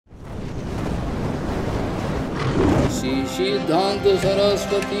Shri Siddhanta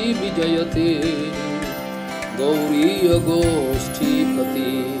Saraswati Vijayate Gauriya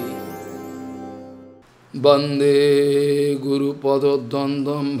Goshtipati Bande Guru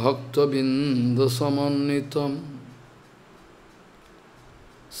Padadandam Bhakta Binda Samanitam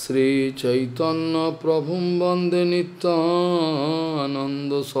Sri Chaitanya Prabhum Bande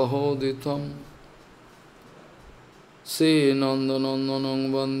Nityananda Sahoditam Sri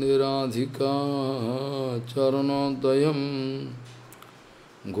Nandanandanang Bande Radhika Charanodayam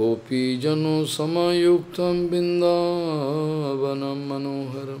Gopi Jano Samayuktam Bindavanam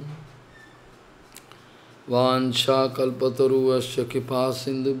Manoharam Vancha Kalpataruvasya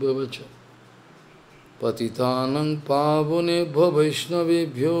Kipasindhu Bhavacha Patitanang Pavunebhyo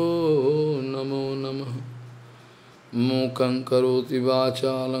Vaishnavebhyo Namo Namaha Mukhaṁ Karoti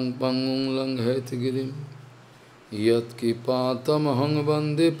Vācālaṁ Pangung Langheti Girim Yat Kipatamahang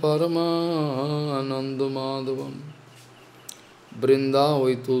Vande Paramananda Madhavam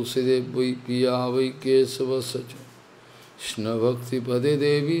Vrindavai Tulsidev Vai Piya Vai Kesava Sacha Shna Bhakti Pade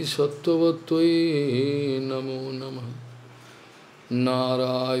Devi Sattvatvai Namo Namaha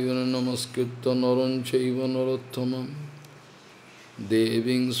Narayana Namaskritta Naram Chaiva Narottamam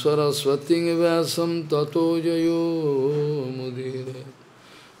Deving Saraswating Vyasam Tato Jayo Mudire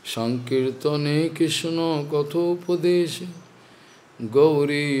Sankirtane Krishna Kathopadeshe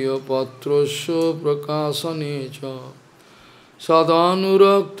Gauriya Patrasya Prakasanecha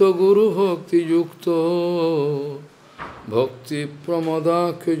Sadhanurakta Guru Bhakti Yukta Bhakti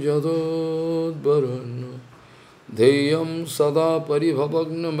Pramadakya Jadad Varana Deyam Sada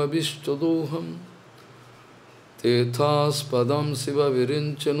Paribhavagnam Abhishtadoham Tethas Padam Siva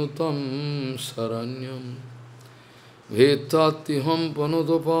Virinchanutam Saranyam Vetatiham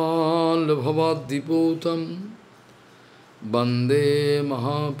Panodopal Bhavadiputam Bande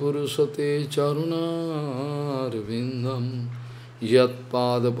Mahapurusate Charunarvindam Yat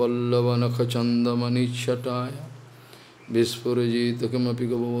Pada Pallavanakha Chandamanichhataya Vispurajita Kamapi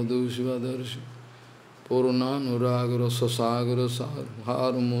Gavadu Shivadarshi Purnanuragra Sasagra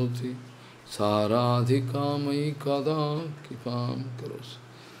Harmurti Saradhikamai Kada Kipam Karas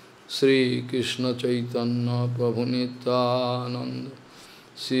Sri Krishna Chaitanya Prabhu Nityananda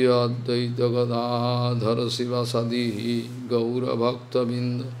Sri Advaita Gadadhara Sivasadi Gaura Bhakta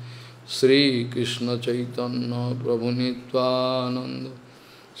Binda Sri Krishna Chaitanya Prabhu Nityananda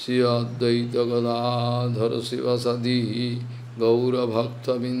Sri Advaita Gadadhara Sivasadi Gaura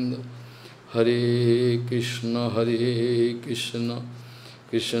Bhakta Binda Hare Krishna Krishna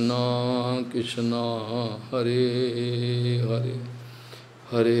Krishna Hare Hare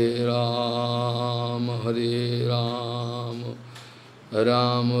Hare Ram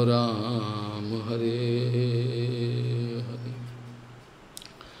Ram Ram Hare Hare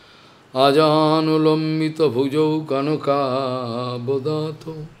Ajanulambita bhujau kanaka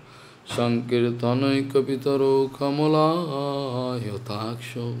bodhato Sankirtanaikapitaro kamala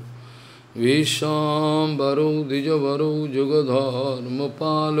yataksho Vishambaro Dijavaro Jugadharma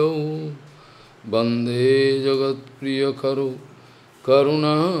Palo Bande Jagat Priyakaro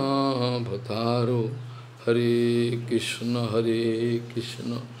Karuna Bhataro Hare Krishna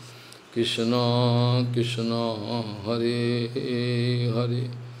Krishna Krishna Hare Hare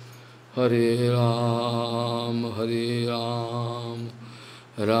Hare Ram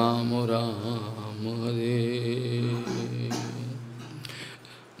Ram Ram Hare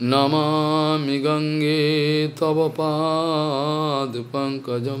Namami Gange Tava Pad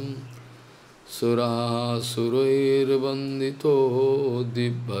Pankajam Sura Surair Bandito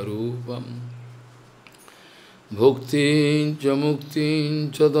Dibbarupam Bhuktin Jamuktin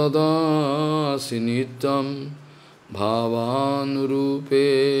Chadada Sinitam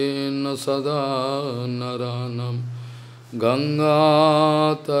Bhavanurupena Sada Naranam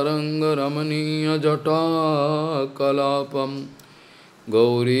Ganga Taranga Ramaniya Jata Kalapam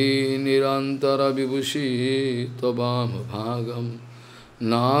Gauri Nirantara Vibhushi Tobam Bhagam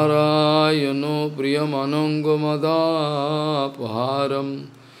Narayano Priyamanangamada Paharam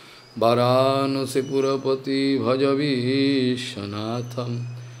Varanasi Purapati Bhajavi Shanatham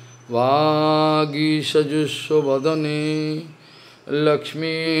Vagisha Jusho Vadane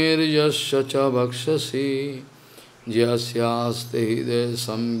Lakshmir Yasya Cha Bhakshasi Jasyaste Hide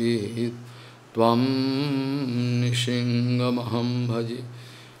Sambhit Tvam Nishingamaham Bhaji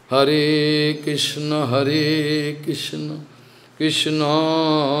Hare Krishna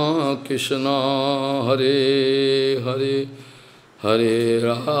Krishna Krishna Hare Hare Hare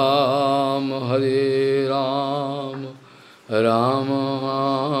Ram Ram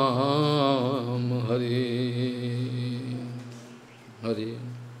Hare Hare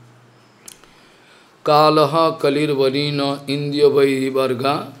Kalaha kalirvalina India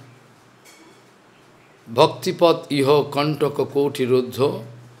Vairivarga Bhaktipat iho kantaka koti ruddho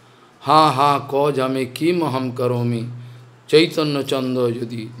Ha ha ko jame kim aham karomi Chaitanya chanda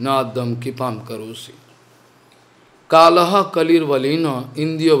yadi nadam kipam karosi Kalaha kalirvalina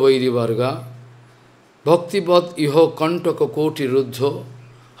India Vairivarga Bhaktipat iho kantaka koti ruddho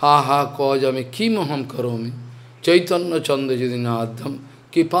Ha ha ko jame kim aham karomi Chaitanya chanda yadi nadam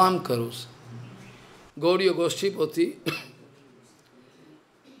kipam karosi Gauriya Goshtipati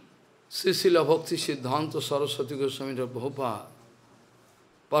Srila Bhakti Siddhanta Saraswati Goswami Prabhupada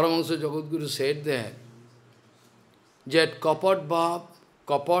Paramahansa Jagadguru said that kapat bhav,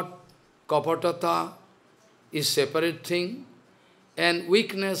 kapatata is separate thing and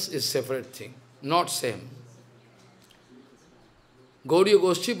weakness is separate thing, not same. Gauriya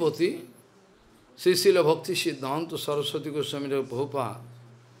Goshtipati, Srila Bhakti Siddhanta Saraswati Goswami Prabhupada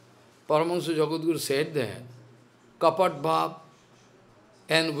Paramahansa Jagadguru said that kapat bhav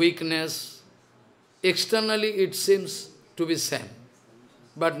and weakness, externally it seems to be same,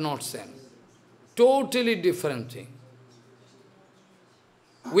 but not same. Totally different thing.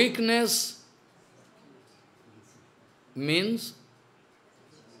 Weakness means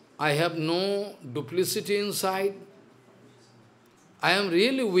I have no duplicity inside. I am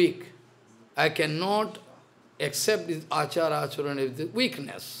really weak. I cannot accept this achara, acharan, everything.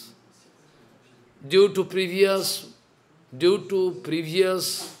 Weakness. Due to previous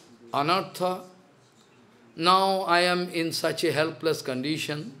anartha, now I am in such a helpless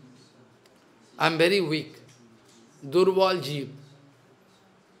condition. I am very weak. Durval jeev.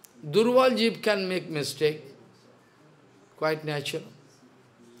 Durval jeev can make mistake. Quite natural.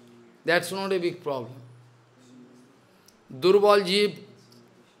 That's not a big problem. Durval jeev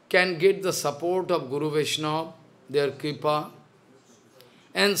can get the support of Guru Vaishnava, their kripa,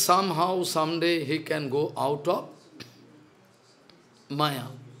 and somehow, someday, he can go out of Maya.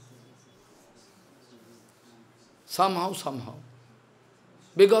 Somehow.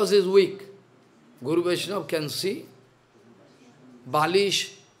 Because he is weak. Guru Vaishnava can see.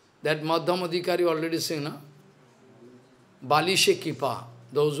 Balish, that Madhyamadhikari already saying, na? Balishe kipa.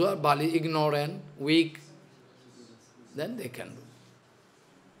 Those who are Bali, ignorant, weak, then they can do.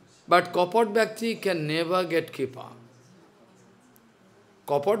 But Kapat Bhakti can never get kipa.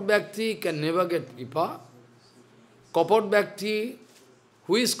 Kapat Bhakti can never get kipa. Kapat Bhakti,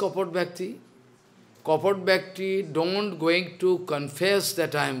 who is Kapat Bhakti? Kapat Bhakti don't going to confess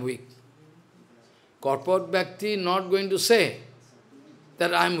that I am weak. Kapat Bhakti not going to say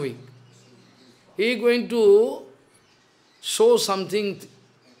that I am weak. He is going to show something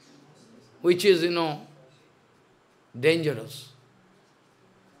which is, dangerous.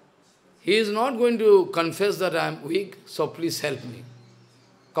 He is not going to confess that I am weak, so please help me.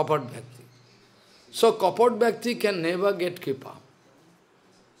 Kapat Bhakti. So Kapat Bhakti can never get kripa.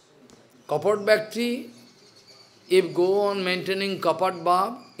 Kapat Bhakti, if go on maintaining Kapat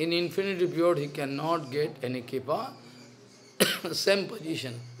Bhav, in infinity period he cannot get any kripa. Same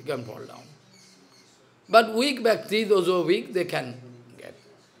position, he can fall down. But weak Bhakti, those who are weak, they can get.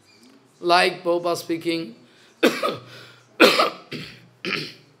 Like Prabhupada speaking,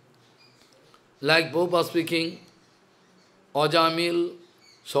 Ajamil,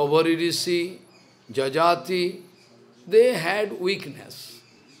 Saubhari Rishi, Jajati, they had weakness.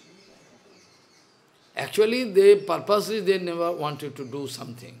 Actually, they never wanted to do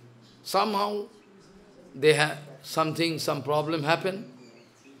something. Somehow, they had something, some problem happened.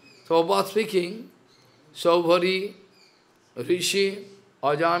 So, Prabhupada speaking, Saubhari, Rishi,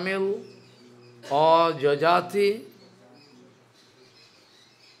 Ajamil, or Jajati,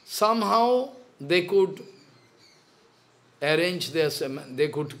 somehow they could arrange their, they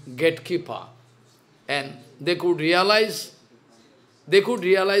could get kippa, and they could realize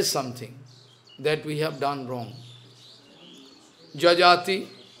something, that we have done wrong. Jajati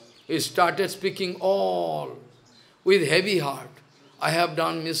started speaking all with heavy heart. I have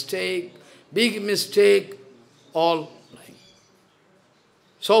done mistake, big mistake, all.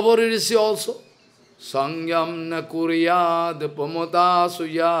 Saubhari Rishi also. Sangyam na kuryad pamata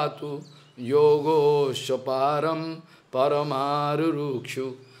suyatu yogo shaparam paramaru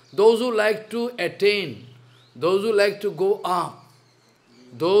rukshu. Those who like to attain, those who like to go up,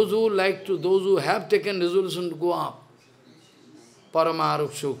 those who have taken resolution to go up,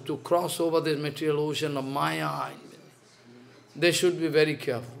 paramarukshu, to cross over this material ocean of Maya, they should be very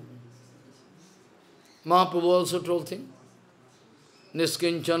careful. Mahaprabhu also told him,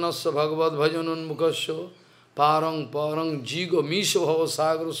 Niskincanasya bhagavad bhajanun mukasya parang jigo misho bhava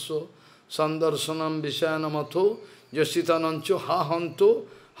sagrasya sandarsanam vishayanamatho jasitanancho hahanto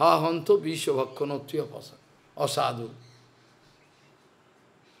Ha hanto vishwabhakkanotya asadu.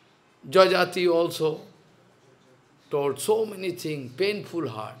 Jajati also told so many things, painful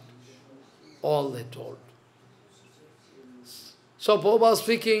heart, all they told. So Prabhupada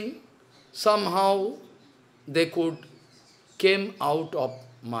speaking, somehow they could came out of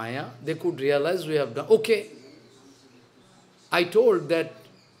Maya, they could realize we have done, okay. I told that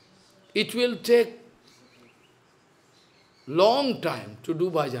it will take long time to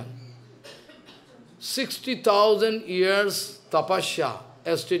do bhajan. 60,000 years tapasya,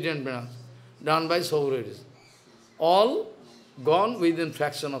 student done by Sauridis. All gone within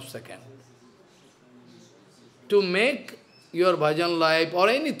fraction of second. To make your bhajan life, or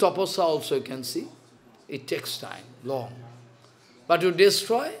any tapasya also you can see, it takes time, long. But to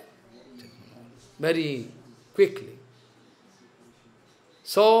destroy, very quickly.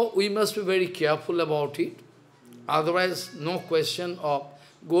 So we must be very careful about it. Otherwise, no question of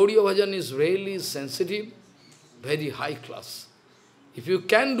Gaudiya bhajan is really sensitive, very high class. If you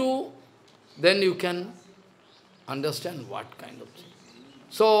can do, then you can understand what kind of thing.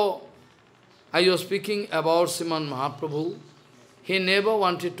 So, I was speaking about Sriman Mahaprabhu. He never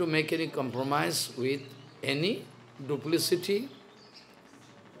wanted to make any compromise with any duplicity,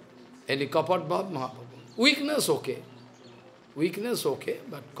 any kapat bhav Mahaprabhu. Weakness okay. Weakness okay,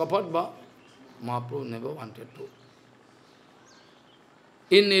 but kapat bhav Mahaprabhu never wanted to.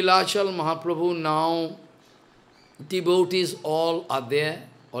 In Nilachale, Mahaprabhu now, devotees all are there,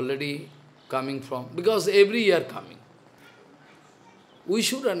 already coming from, because every year coming. We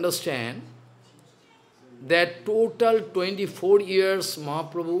should understand that total 24 years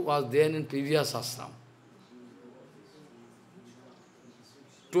Mahaprabhu was there in previous ashram.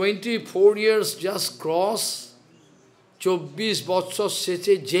 24 years just cross, 24 বছর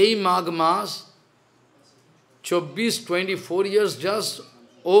শেষে যেই মাঘ মাস, 24 years just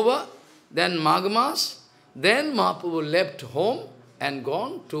over, then Magh Mas, then Mahaprabhu left home and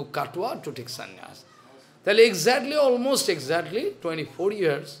gone to Katwa to take sannyas. Then exactly, almost exactly 24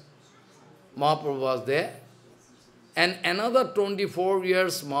 years Mahaprabhu was there, and another 24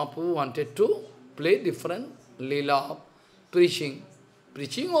 years Mahaprabhu wanted to play different lila, preaching.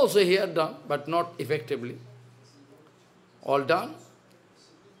 Preaching also he had done, but not effectively. All done.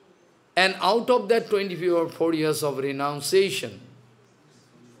 And out of that 24 years of renunciation,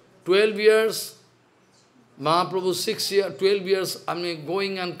 12 years, Mahaprabhu 6 years, 12 years, I mean,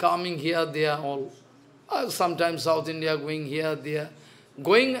 going and coming here, there, all. Sometimes South India, going here, there,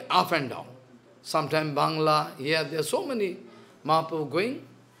 going up and down. Sometimes Bangla, here, there, so many Mahaprabhu going.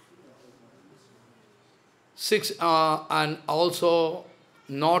 And also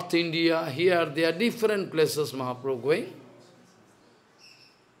North India, here, there, different places Mahaprabhu going.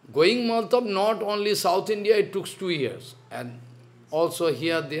 Going Maltab, not only South India, it took 2 years. And also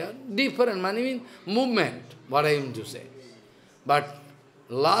here, there, different, I mean, movement, what I am to say. But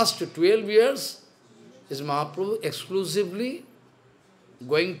last 12 years is Mahaprabhu exclusively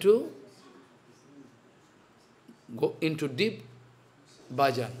going to go into deep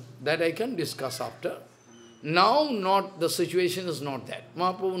bhajan. That I can discuss after. Now, not the situation is not that.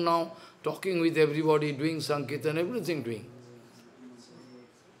 Mahaprabhu now talking with everybody, doing Sankirtan, everything doing.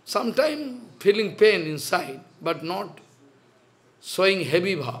 Sometimes feeling pain inside, but not showing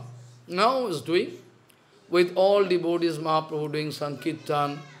heavy bhav. Now is doing, with all devotees, Mahaprabhu doing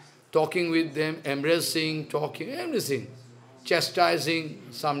Sankirtan, talking with them, embracing, talking, everything. Chastising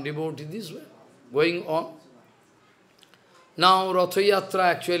some devotee, this way, going on. Now Ratha Yatra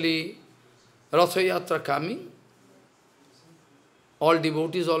actually, Ratha Yatra coming. All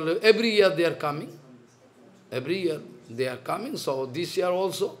devotees, every year they are coming. Every year they are coming, so this year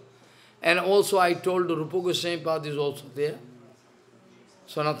also. And also I told Rupa Goswami Pad is also there.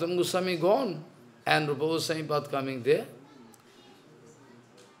 Sanatana Goswami gone, and Rupa Goswami Pad coming there.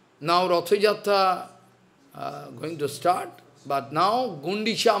 Now Ratha Yatra going to start, but now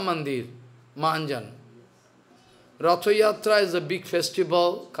Gundicha Mandir, Manjan. Ratha Yatra is a big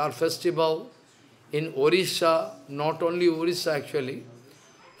festival, car festival in Orissa, not only Orissa actually.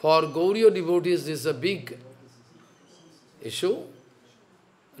 For Gauriya devotees, this is a big issue.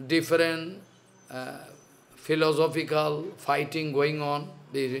 Different philosophical fighting going on,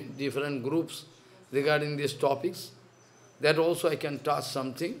 the different groups regarding these topics. That also I can touch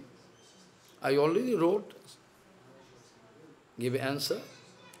something. I already wrote, give answer.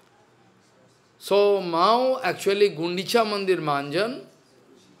 So now actually Gundicha Mandir Manjan,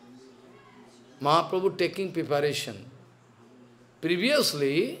 Mahaprabhu taking preparation.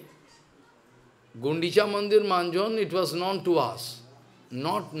 Previously, Gundicha Mandir Manjan, it was known to us,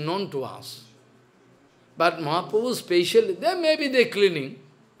 not known to us. But Mahaprabhu specially, there maybe they cleaning,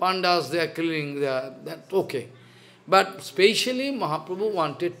 Pandas, they are cleaning, that's okay. But specially Mahaprabhu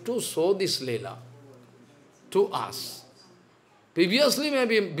wanted to show this Leela to us. Previously,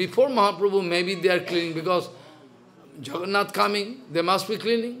 maybe before Mahaprabhu, maybe they are cleaning because Jagannath coming, they must be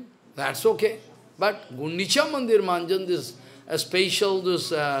cleaning. That's okay. But Gundicha Mandir Manjan, this a special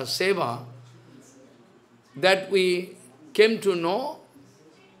seva that we came to know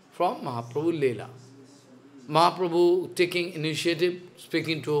from Mahaprabhu Leela. Mahaprabhu taking initiative,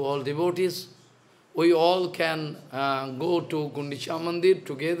 speaking to all devotees. We all can go to Gundicha Mandir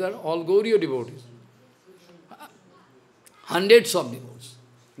together, all Gauriya devotees. Hundreds of devotees.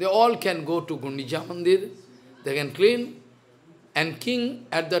 They all can go to Gundicha Mandir, they can clean. And king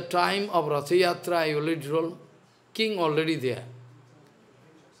at the time of Ratha Yatra, I already told, king already there.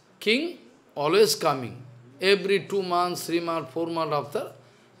 King always coming. Every 2 months, 3 months, 4 months after,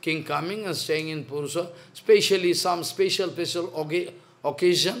 king coming and staying in Purusha, especially some special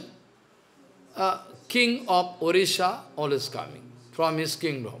occasion, king of Orissa always coming, from his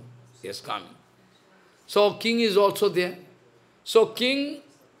kingdom, he is coming. So king is also there. So king,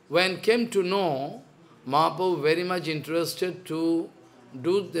 when came to know, Mahaprabhu very much interested to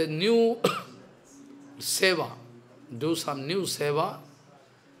do the new seva, do some new seva,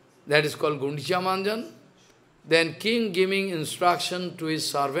 that is called Gundicha Manjan. Then king giving instruction to his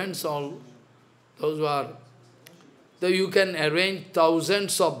servants, all those who are, that you can arrange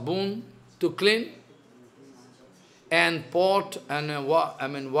thousands of boon to clean, and pot,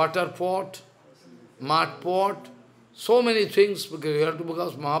 and water pot, mud pot, so many things,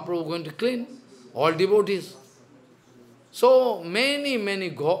 because Mahaprabhu is going to clean all devotees. So many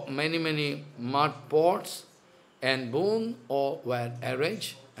mud pots and boon were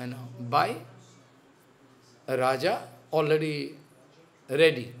arranged and by a Raja, already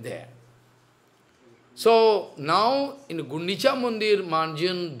ready there. So now in Gundicha Mandir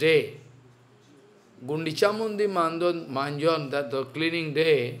Manjan day, Gundicha Mandir Manjan, that the cleaning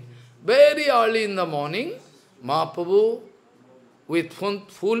day, very early in the morning, Mahaprabhu, with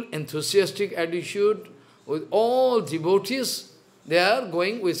full enthusiastic attitude, with all devotees, they are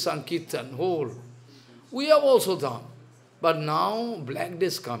going with Sankirtan, whole. We have also done. But now, black day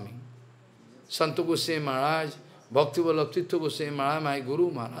is coming. Santu Goswami Maharaj, Bhakti Vallabh Tirtha Goswami Maharaj, my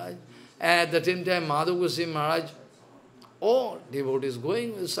Guru Maharaj, and at the same time, Madhav Goswami Maharaj, all devotees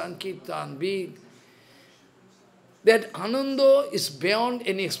going with Sankirtan, big. That Ananda is beyond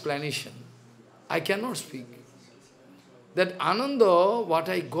any explanation. I cannot speak. That Ananda, what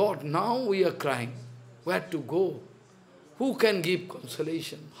I got, now we are crying. Where to go? Who can give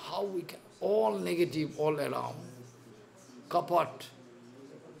consolation? How we can? All negative, all around. Kapat.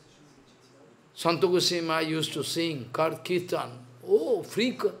 Santa Goswami used to sing Kirtan. Oh,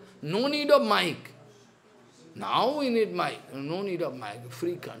 free, no need of mic. Now we need mic, no need of mic,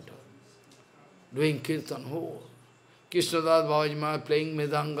 free canto. Doing Kirtan, oh. Krishnadas Bhavaj Maharaj playing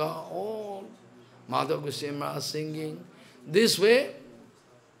Mridanga, all. Madhav Goswami Maharaj singing. This way,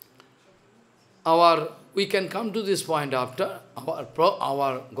 we can come to this point after, our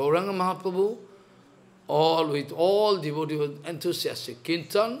Gauranga Mahaprabhu, all with all devotees with enthusiastic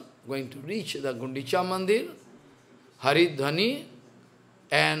Kirtan, going to reach the Gundicha Mandir, Haridhani,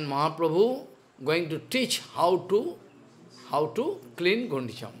 and Mahaprabhu going to teach how to clean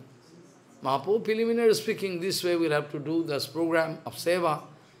Gundicha. Mahaprabhu preliminary speaking, this way we'll have to do this program of seva,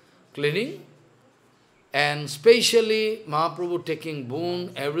 cleaning, and specially Mahaprabhu taking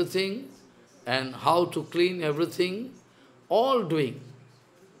boon, everything, and how to clean everything, all doing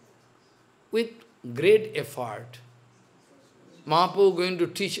with great effort. Mahaprabhu going to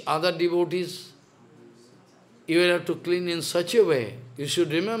teach other devotees, you will have to clean in such a way. You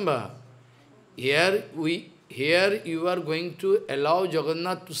should remember, here you are going to allow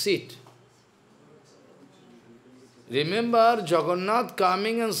Jagannath to sit. Remember, Jagannath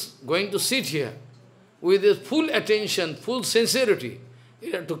coming and going to sit here with his full attention, full sincerity.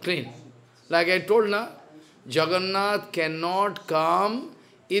 You have to clean. Like I told now, Jagannath cannot come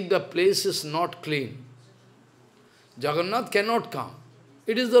if the place is not clean. Jagannath cannot come.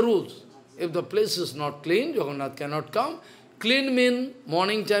 It is the rules. If the place is not clean, Jagannath cannot come. Clean means,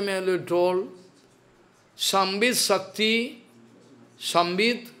 morning time I already told, Sambit Shakti,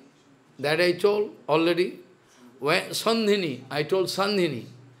 Sambit, that I told already. When Sandhini, I told Sandhini.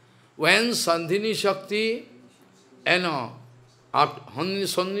 When Sandhini Shakti, Sandhini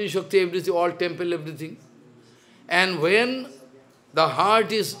Shakti, everything, all temple, everything. And when the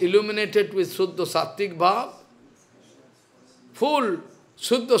heart is illuminated with Suddha Sattvic Bhav, full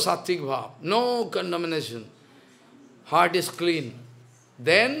Suddha Sattvic Bhav, no contamination, heart is clean,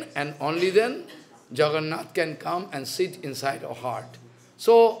 then and only then Jagannath can come and sit inside our heart.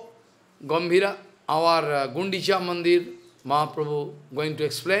 So, Gambhira, our Gundicha Mandir, Mahaprabhu going to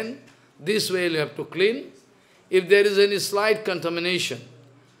explain, this way you have to clean. If there is any slight contamination,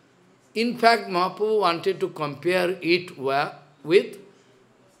 in fact, Mahaprabhu wanted to compare it with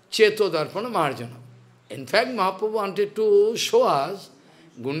Chetodarpana Marjana. In fact, Mahaprabhu wanted to show us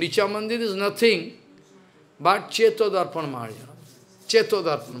Gundicha Mandir is nothing but Chetodarpana Marjana.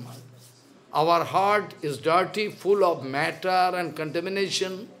 Chetodarpana Marjana. Our heart is dirty, full of matter and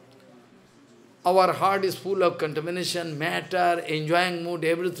contamination. Our heart is full of contamination, matter, enjoying mood,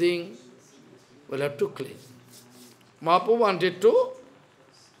 everything. We'll have to clean. Mahaprabhu wanted to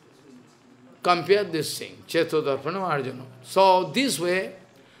compare this thing, Chetodarpana Marjana. So this way,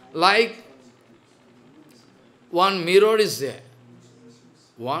 like one mirror is there,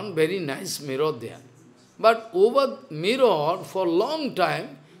 one very nice mirror there. But over mirror, for long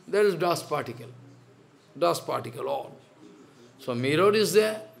time, there is dust particle all. So mirror is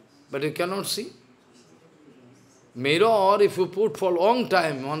there, but you cannot see. Mirror, if you put for long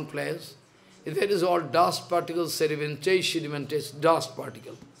time in one place, if there is all dust particles, sedimentation, dust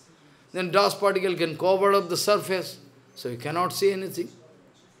particle. Then dust particle can cover up the surface, so you cannot see anything.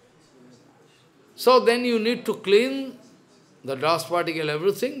 So then you need to clean the dust particle,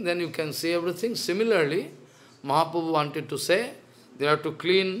 everything, then you can see everything. Similarly, Mahaprabhu wanted to say, they have to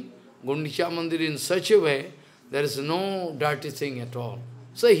clean Gundicha Mandir in such a way, there is no dirty thing at all.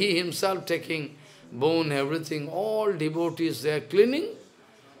 So he himself taking bone, everything, all devotees, they are cleaning.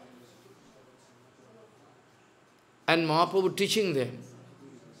 And Mahaprabhu teaching them,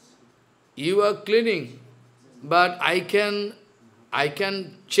 you are cleaning, but I can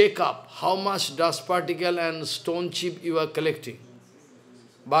check up how much dust particle and stone chip you are collecting.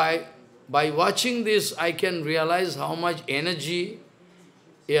 By watching this, I can realize how much energy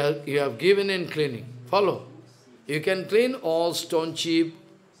you have given in cleaning. Follow. You can clean all stone chip,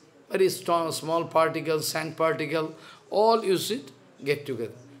 very small particles, sand particle, all you sit, get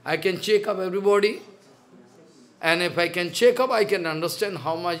together. I can check up everybody. And if I can check up, I can understand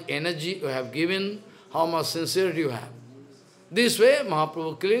how much energy you have given, how much sincerity you have. This way,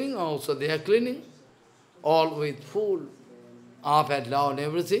 Mahaprabhu cleaning, also they are cleaning, all with full, up and down,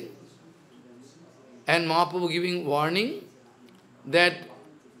 everything. And Mahaprabhu giving warning that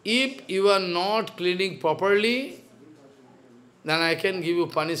if you are not cleaning properly, then I can give you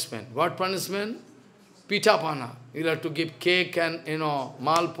punishment. What punishment? Pitapana. You have to give cake and,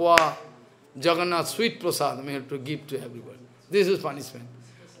 malpua, Jagannath, sweet prasad, we have to give to everybody. This is punishment.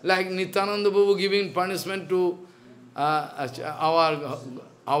 Like Nityananda Prabhu giving punishment to our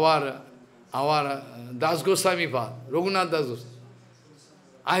Das Goswami Pad, Raghunath Das Goswami.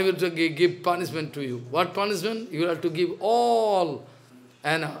 I will give punishment to you. What punishment? You have to give all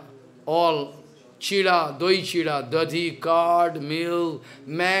chida, doi chida, dadhi, curd, milk,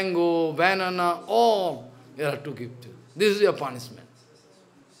 mango, banana, all you have to give to. This is your punishment.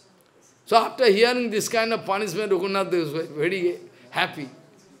 So after hearing this kind of punishment, Raghunath is very happy.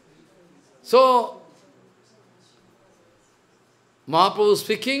 So, Mahaprabhu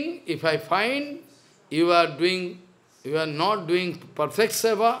speaking, if I find you are not doing perfect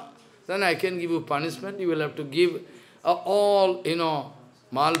seva, then I can give you punishment. You will have to give all,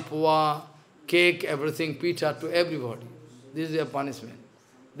 malpua, cake, everything, pita to everybody. This is your punishment.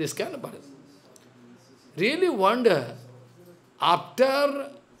 This kind of punishment. Really wonder,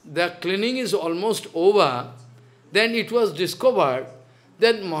 after the cleaning is almost over, then it was discovered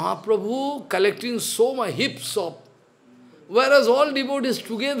that Mahaprabhu collecting so much heaps of, whereas all devotees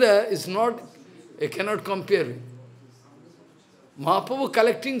together is not, you cannot compare it. Mahaprabhu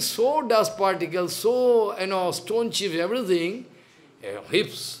collecting so dust particles, so, stone chips, everything,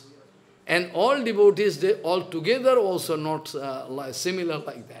 heaps. And all devotees, they all together also not similar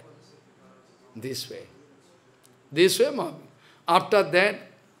like that. This way. This way, Mahaprabhu. After that,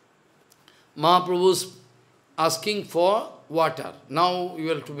 Mahaprabhu is asking for water. Now you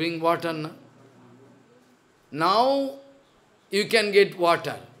have to bring water. Now you can get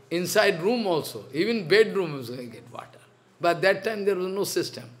water. Inside room also. Even bedroom also you can get water. But that time there was no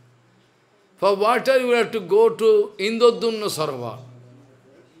system. For water you have to go to Indodunna Sarovar.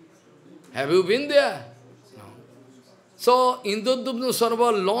 Have you been there? No. So Indodunna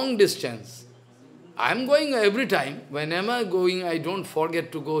Sarovar, long distance. I am going every time. Whenever I am going, I don't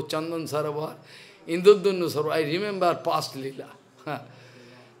forget to go Chandan Sarovar, Indodunna Sarovar. I remember past Leela.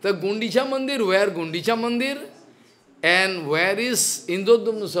 The Gundicha Mandir, where Gundicha Mandir and where is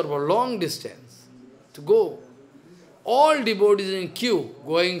Indodunna Sarovar, long distance to go. All devotees in queue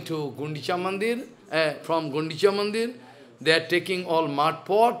going to Gundicha Mandir, from Gundicha Mandir, they are taking all mud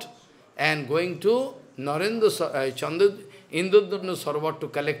pot and going to Indradumna Sarovar to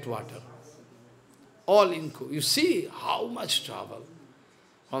collect water. All in queue. You see how much travel.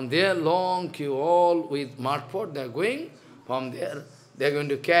 From there, long queue, all with mud pot, they are going. From there, they are going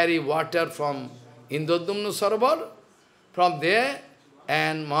to carry water from Indradumna Sarovar. From there,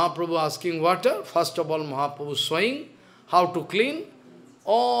 and Mahaprabhu asking water. First of all, Mahaprabhu showing how to clean.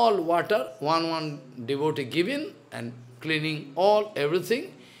 All water, one devotee giving and cleaning all,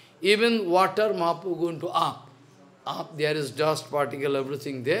 everything. Even water, Mahaprabhu going to up. Up, there is dust, particle,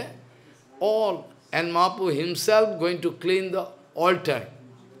 everything there. All. And Mahaprabhu himself going to clean the altar.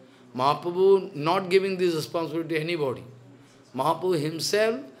 Mahaprabhu not giving this responsibility to anybody. Mahaprabhu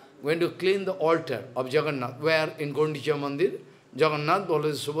himself going to clean the altar of Jagannath, where in Gundicha Mandir, Jagannath,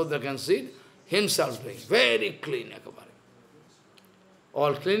 always Subhadra can see it, himself doing. Very clean.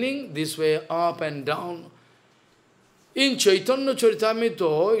 All cleaning, this way, up and down. In Chaitanya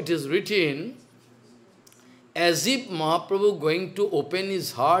Charitamrita, it is written, as if Mahaprabhu going to open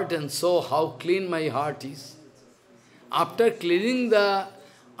his heart and show how clean my heart is. After cleaning the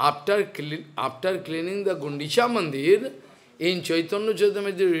Gundicha Mandir, in Chaitanya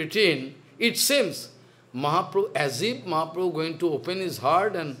Charitamrita written, it seems Mahaprabhu, as if Mahaprabhu going to open his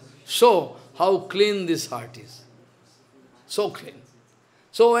heart and show how clean this heart is. So clean.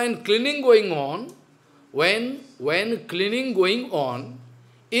 So when cleaning going on, when cleaning going on,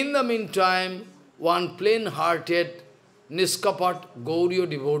 in the meantime, one plain-hearted, niskapat, Gauriya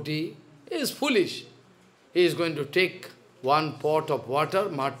devotee is foolish. He is going to take one pot of water,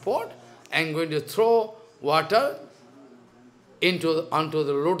 mud pot, and going to throw water onto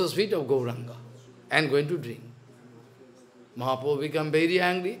the lotus feet of Gauranga, and going to drink. Mahaprabhu become very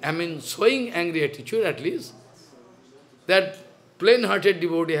angry, showing angry attitude at least, that plain-hearted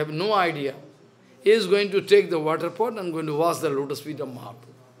devotee have no idea. He is going to take the water pot and going to wash the lotus feet of Mahaprabhu.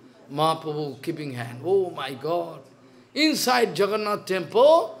 Mahaprabhu keeping hand. Oh my God! Inside Jagannath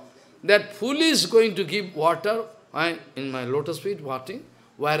temple, that fool is going to give water in my lotus feet, watering,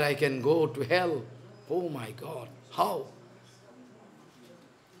 where I can go to hell. Oh my God! How?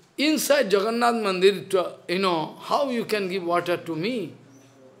 Inside Jagannath Mandir, how you can give water to me?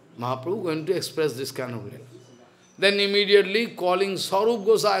 Mahaprabhu going to express this kind of letter. Then immediately calling Sarup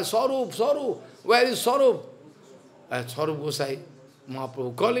Gosai, Sarup, where is Sarup? Sarup Gosai,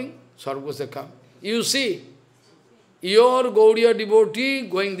 Mahaprabhu calling, Sarup Gosai come. You see, your Gauriya devotee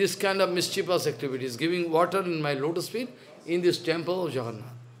going this kind of mischievous activities, giving water in my lotus feet in this temple of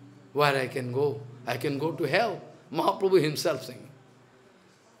Jagannath. Where I can go? I can go to hell. Mahaprabhu himself saying.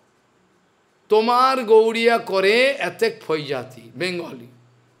 Tomar Gauriya kore etek phoijati, Bengali.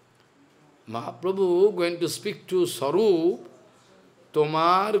 Mahaprabhu going to speak to Sarup,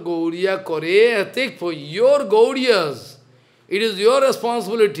 Tomar Gauriya kore etek for your Gauriyas. It is your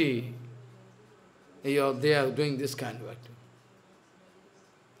responsibility. They are doing this kind of activity.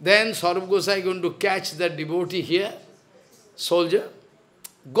 Then Sarup Gosai going to catch that devotee here, soldier,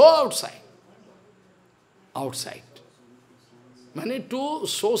 go outside. Outside. Meaning to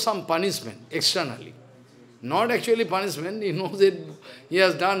show some punishment externally. Not actually punishment, he knows that he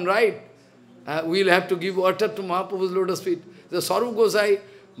has done right. We will have to give water to Mahaprabhu's lotus feet. The Sarup Gosai,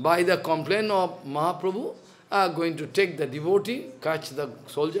 by the complaint of Mahaprabhu, are going to take the devotee, catch the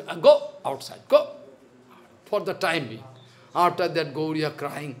soldier, and go outside, go. For the time being. After that Gauriya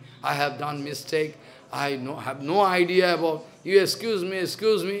crying, I have done mistake, I have no idea about, you excuse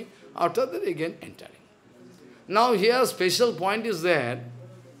me. After that again entering. Now here special point is that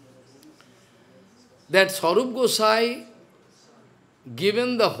Sarup Gosai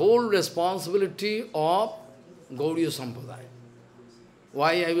given the whole responsibility of Gauriya Sampradaya.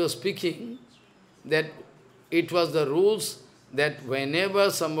 Why I was speaking, that it was the rules that whenever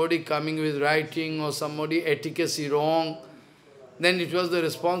somebody coming with writing or somebody etiquette wrong, then it was the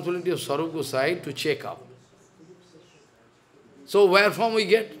responsibility of Sarup Gosai to check up. So where from we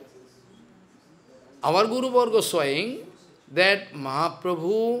get? Our Guru Varga showing that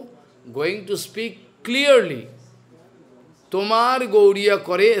Mahaprabhu going to speak clearly. Tomar Gauriya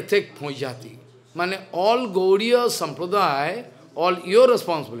kore etek phoijati. Means all Gauriya Sampradaya, all your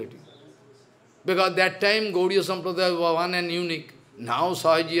responsibility. Because that time Gauriya Sampradaya was one and unique. Now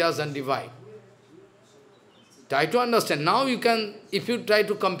Sahajiyas and divide. Try to understand. Now you can, if you try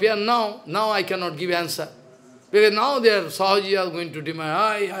to compare now I cannot give answer. Because now they are Sahajiyas going to demand,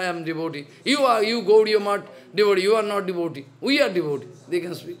 I am devotee. You Gauriya devotee, you are not devotee. We are devotee. They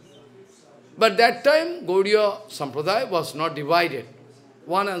can speak. But that time, Gauriya Sampradaya was not divided,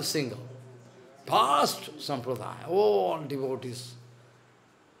 one and single. Vast Sampradaya, all devotees.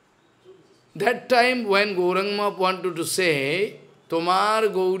 That time when Gauranga wanted to say, Tomar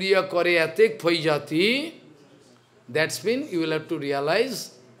Gauriya kore atek phaijati, That's means you will have to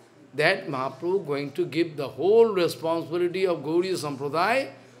realize that Mahaprabhu going to give the whole responsibility of Gauriya Sampradaya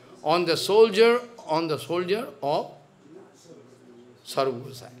on the soldier of Sarup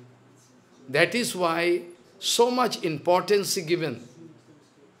Gosai. That is why so much importance is given.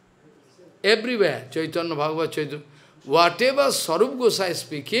 Everywhere, Chaitanya Bhagavad Chaitanya, whatever Sarup Gosai is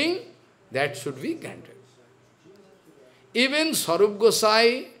speaking, that should be granted. Even Sarup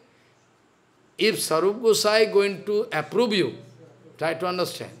Gosai, if Sarup Gosai going to approve you, try to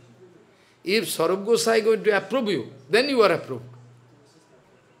understand. If Sarup Gosai going to approve you, then you are approved.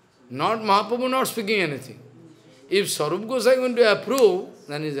 Not Mahaprabhu not speaking anything. If Sarup Gosai going to approve,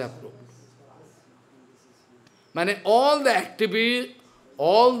 then he is approved. Meaning all the activities,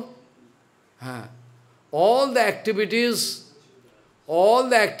 all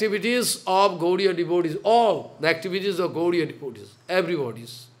the activities of Gauriya devotees, all the activities of Gauriya devotees,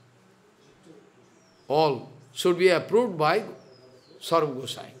 everybody's, all should be approved by Sarup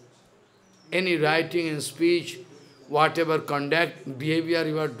Gosai. Any writing and speech, whatever conduct, behavior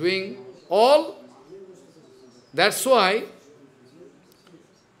you are doing, all. That's why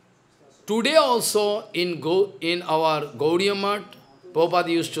today also in our Gauriya Math, Prabhupada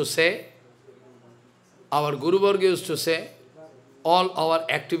used to say, our Guru Varga used to say, all our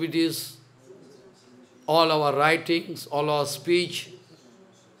activities, all our writings, all our speech,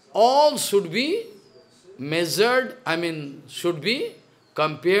 all should be measured, should be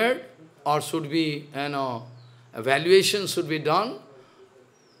compared, or should be, evaluation should be done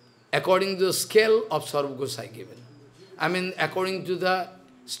according to the scale of Sarup Gosai given. According to the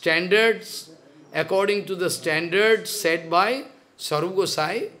standards, set by Sarup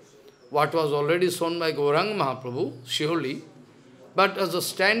Gosai, what was already shown by Gauranga Mahaprabhu, surely, but as a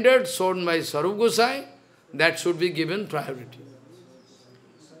standard shown by Sarup Gosai, that should be given priority.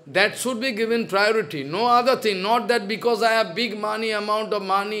 That should be given priority, no other thing, not that because I have big money, amount of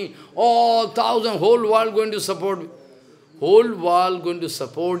money, whole world going to support. Whole world going to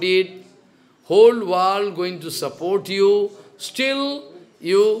support it, whole world going to support you, still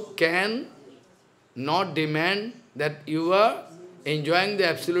you can not demand that you are enjoying the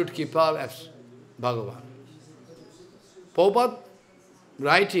absolute Kripa of Bhagavan. Prabhupada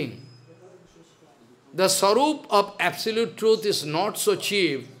writing, the Sarup of absolute truth is not so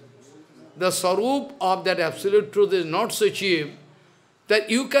cheap, the Sarup of that absolute truth is not so cheap, that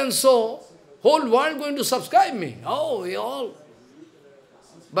you can show, whole world going to subscribe me. Oh, we all.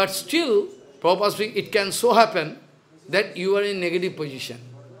 But still, Prabhupada speaking, it can so happen that you are in negative position.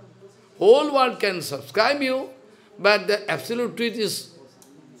 Whole world can subscribe you, but the absolute truth is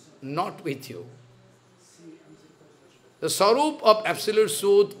not with you. The Sarup of absolute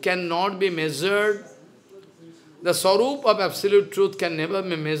truth cannot be measured. The Sarup of absolute truth can never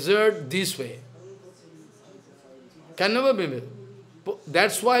be measured this way. Can never be measured.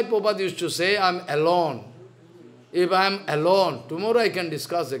 That's why Prabhupada used to say, I am alone. If I am alone, tomorrow I can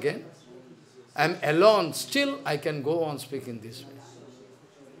discuss again. I am alone, still I can go on speaking this way.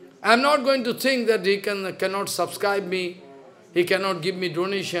 I am not going to think that he cannot subscribe me, he cannot give me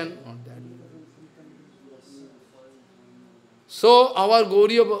donation. Not that. So our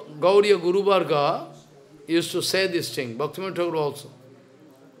Gauriya Guru Varga used to say this thing, Bhaktivinoda Thakur also.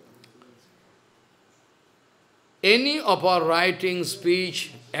 Any of our writing,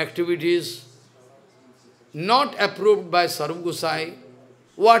 speech, activities not approved by Sarup Gosai,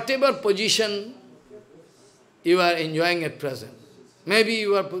 whatever position you are enjoying at present, maybe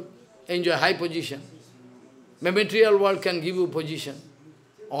you are enjoy high position, maybe material world can give you position,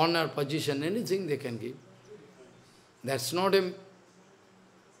 honor, position, anything they can give. That's not a...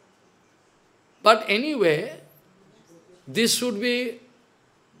 But anyway, this should be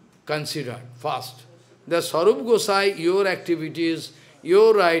considered first. The Sarup Gosai, your activities,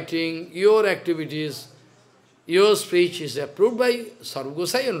 your writing, your activities, your speech is approved by Sarup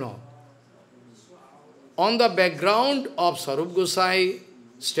Gosai or not? On the background of Sarup Gosai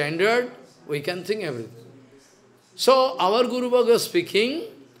standard, we can think everything. So, our Guru Bhagavad speaking,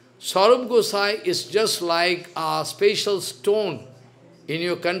 Sarup Gosai is just like a special stone. In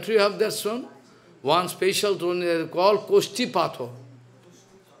your country you have that stone. One special stone is called Koshti Pathor.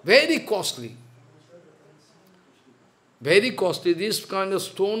 Very costly. Very costly. This kind of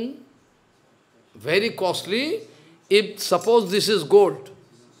stone, very costly. If suppose this is gold,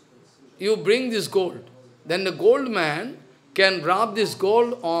 you bring this gold, then the gold man can rub this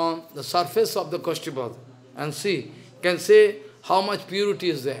gold on the surface of the Koshti Pathor and see, can say how much purity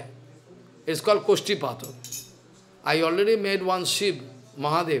is there. It's called Koshti Pathor. I already made one Shiv,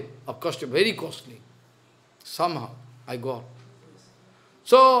 Mahadev of Koshti, very costly. Somehow I got.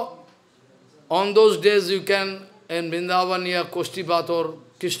 So, on those days you can in Vrindavan near Kostipator,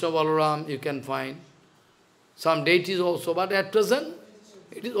 Krishna Balaram, you can find some deities also, but at present,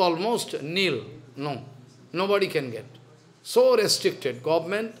 it is almost nil. No, nobody can get. So restricted.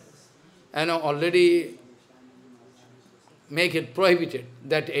 Government, already make it prohibited,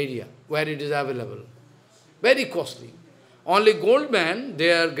 that area where it is available. Very costly. Only gold man,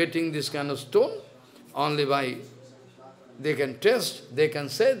 they are getting this kind of stone, only by, they can test, they can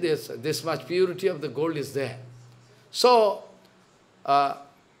say this much purity of the gold is there. So,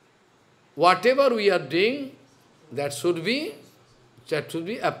 whatever we are doing, that should be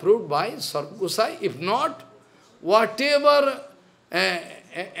approved by Sargosai. If not, whatever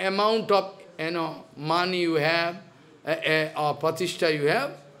amount of money you have, or pratishtha you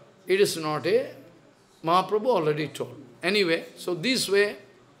have, it is not a, Mahaprabhu already told. Anyway, so this way,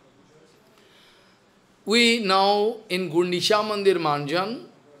 we now in Gundisha Mandir Manjan,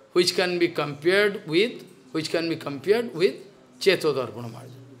 which can be compared with Chetodarpana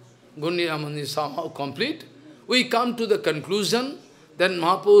Marjan. Gundisha Mandir is somehow complete. We come to the conclusion that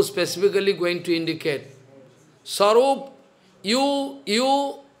Mahaprabhu is specifically going to indicate, Sarup, you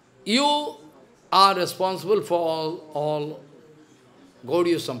are responsible for all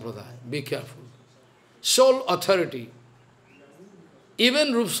Gaudiya Sampradaya. Be careful. Sole authority.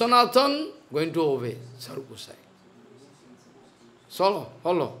 Even Rup Sanatan going to obey Sarup Gosai.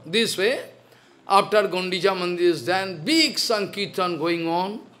 Follow. This way, after Gundisha Mandir is done, big Sankirtan going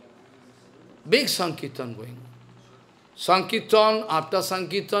on. Big Sankirtan going on. Sankirtan, after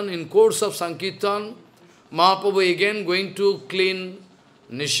Sankirtan, in course of Sankirtan, Mahaprabhu again going to clean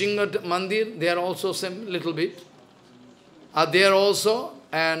Nishinga Mandir. They are also same little bit. Are there also,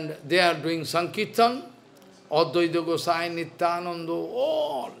 and they are doing Sankirtan. Advaita Gosai, Nityananda,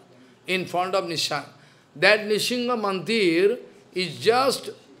 all in front of Nishinga. That Nishinga Mandir is just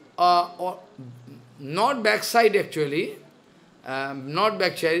not backside actually, not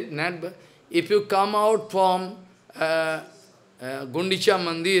backside. If you come out from Gundicha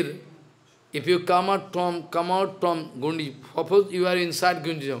Mandir, if you come out from Gundi, suppose you are inside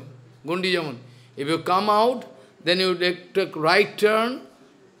Gundicha Mandir. If you come out, then you take right turn.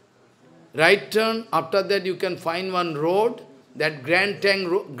 After that you can find one road, that Grand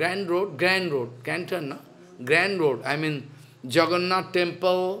Road, I mean Jagannath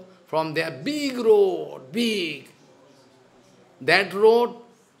temple, from there, big road, big. That road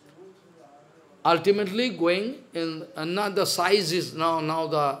ultimately going in, now the size is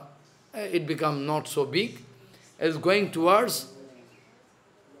it become not so big, is going towards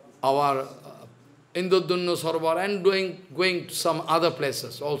our Indodunno Sarovar and going to some other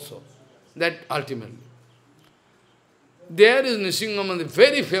places also. That ultimately. There is Nishinga Mandir,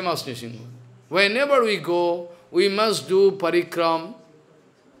 very famous Nishinga Mandir. Whenever we go, we must do parikram,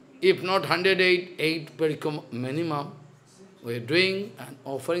 if not 108 parikram minimum. We are doing and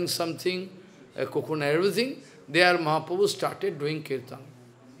offering something, a coconut, everything. There Mahaprabhu started doing kirtan.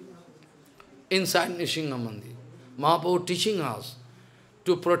 Inside Nishinga Mandir. Mahaprabhu teaching us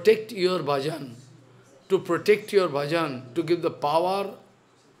to protect your bhajan, to give the power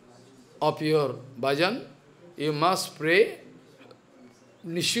of your bhajan, you must pray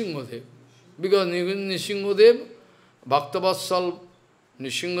Nishingadev. Because Nishingadev, Bhaktavatsal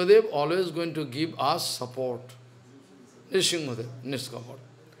Nishingadev, always going to give us support. Nishingadev, Niskapad.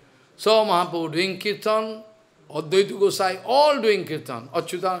 So Mahaprabhu doing kirtan, Advaita Gosai, all doing kirtan.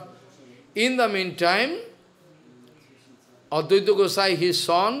 Achyuta. In the meantime, Advaita Gosai, his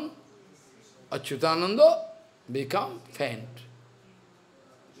son, Achyutananda, become faint.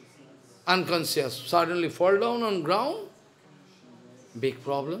 Unconscious, suddenly fall down on ground, big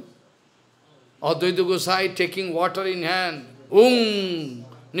problem. Advaita Gosai taking water in hand,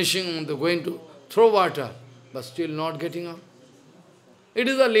 Nishingamanta going to throw water, but still not getting up. It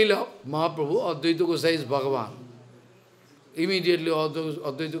is a lila. Mahaprabhu, Advaita Gosai is Bhagavan. Immediately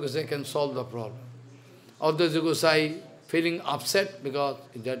Advaita Gosai can solve the problem. Advaita Gosai feeling upset because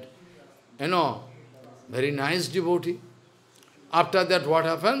that, very nice devotee. After that, what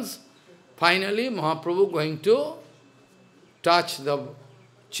happens? Finally, Mahaprabhu going to touch the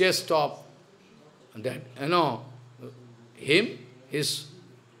chest of that, him, his.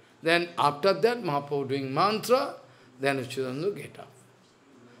 Then after that, Mahaprabhu doing mantra, then Achyutananda get up.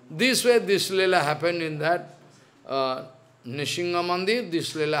 This way, this lila happened in that Nishinga Mandir,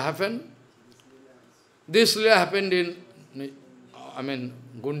 this lila happened. This lila happened in,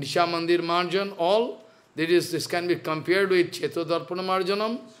 Gundisha Mandir Marjan, all. This can be compared with Chetodarpana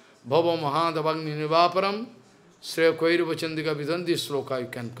Marjanam, Bhava Mahadavagni Nivaparam, Sreya Koiru Vachandika Vidhan, this sloka you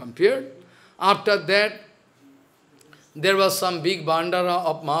can compare. After that, there was some big bandara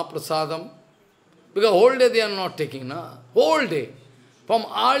of Mahaprasadam. Because whole day they are not taking, na? Whole day. From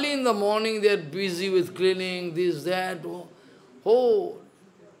early in the morning they are busy with cleaning, this, that. Oh.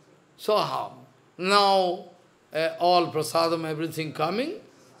 So how? Now all prasadam, everything coming.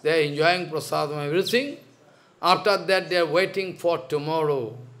 They are enjoying prasadam, everything. After that they are waiting for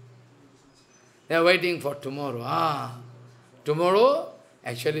tomorrow. They are waiting for tomorrow. Tomorrow,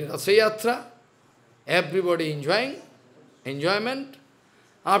 actually Rasa Yatra. Everybody enjoyment.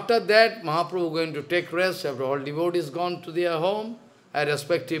 After that, Mahaprabhu going to take rest after all devotees gone to their home, a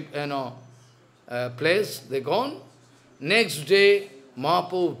respective place, they gone. Next day,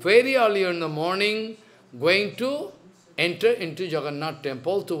 Mahaprabhu very early in the morning going to enter into Jagannath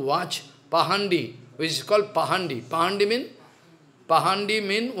temple to watch Pahandi, which is called Pahandi. Pahandi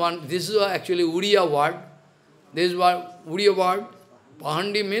mean one. This is actually Uriya word. This is what Uriya word.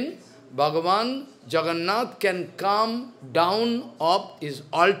 Pahandi mean Bhagavan Jagannath can come down of his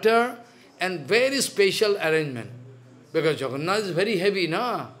altar and very special arrangement. Because Jagannath is very heavy,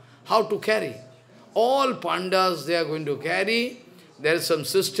 na? How to carry? All pandas they are going to carry. There is some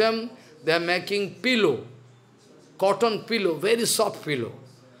system. They are making pillow, cotton pillow, very soft pillow.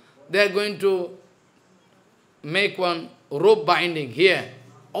 They are going to make one rope binding here.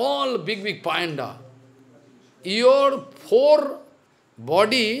 All big panda. Your 4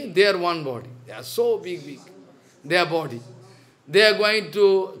 body, they are one body. They are so big, their body. They are going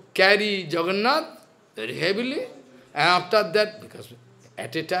to carry Jagannath very heavily. And after that, because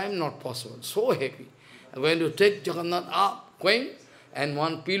at a time not possible, so heavy. They are going to take Jagannath up, going, and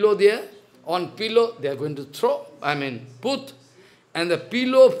one pillow there. On pillow, they are going to throw, put, and the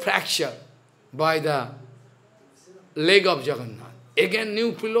pillow fracture by the leg of Jagannath. Again,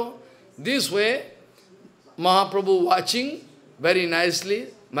 new pillow. This way, Mahaprabhu watching very nicely.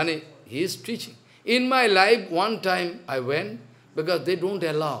 He is teaching. In my life, one time I went, because they don't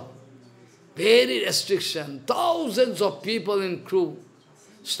allow. Very restriction. Thousands of people in crew.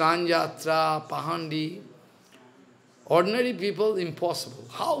 Snanjatra, Pahandi. Ordinary people, impossible.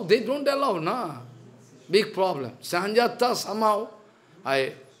 How? They don't allow, na? Big problem. Snanjatra, somehow,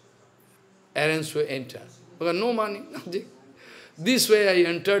 I arranged to enter. Because no money, nothing. This way I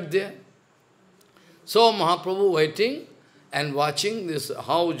entered there. So Mahaprabhu waiting and watching this,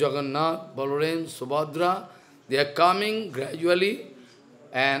 how Jagannath, Balaram, Subhadra, they are coming gradually.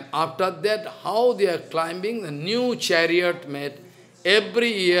 And after that, how they are climbing the new chariot made.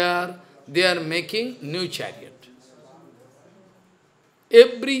 Every year they are making new chariot.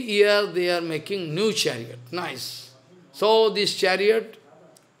 Every year they are making new chariot. Nice. So this chariot,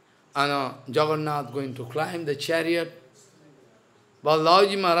 Jagannath going to climb the chariot.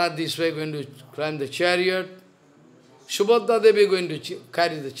 Balaji Maharaj this way going to climb the chariot. Subhadra Devi going to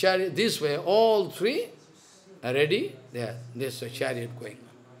carry the chariot. This way, all 3 are ready. There's a chariot going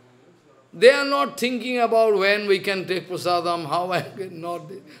on. They are not thinking about when we can take prasadam, how I can not.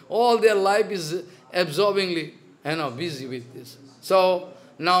 All their life is absorbingly, busy with this. So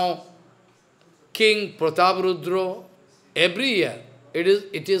now, King Prataparudra, every year,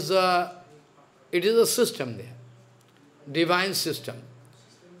 it is a system there, divine system,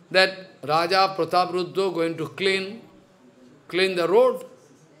 that Raja Prataparudra going to clean the road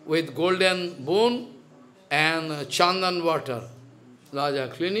with golden bone and chandan water. Raja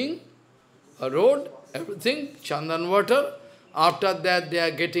cleaning a road, everything, chandan water. After that, they are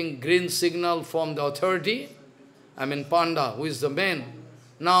getting green signal from the authority. Panda, who is the man.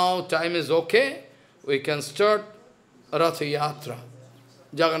 Now time is okay. We can start Ratha Yatra,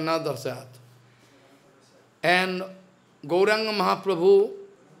 Jagannath Ratha Yatra. And Gauranga Mahaprabhu,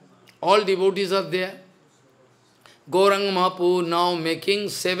 all devotees are there. Gauranga Mahaprabhu now making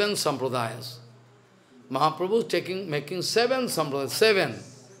 7 sampradayas. Mahaprabhu making 7 sampradayas,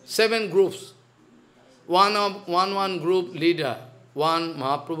 7 groups. One group leader. One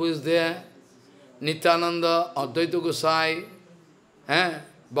Mahaprabhu is there. Nityananda, Advaita Gosai,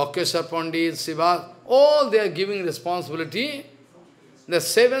 Bhakeshwar Pandit, Siva, all they are giving responsibility. The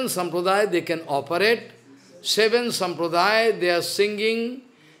 7 sampradaya they can operate. 7 sampradaya they are singing,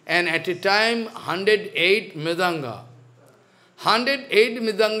 and at a time 108 mridanga. 108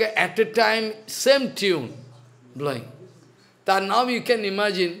 mridanga at a time, same tune blowing. That now you can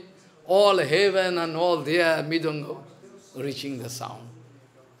imagine all heaven and all there mridanga reaching the sound.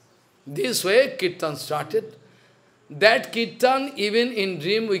 This way Kirtan started. That Kirtan, even in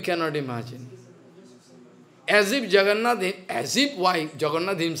dream, we cannot imagine. As if why?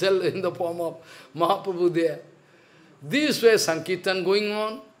 Jagannath himself in the form of Mahaprabhu there. This way Sankirtan going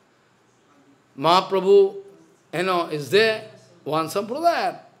on. Mahaprabhu, is there, one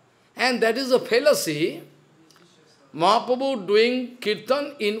sampradaya. And that is a fallacy. Mahaprabhu doing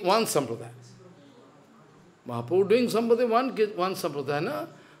Kirtan in one sampradaya. Mahaprabhu doing Sampradaya, one Sampradaya, no?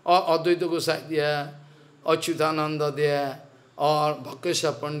 Or Advaita Gosai there, or Chitananda there, or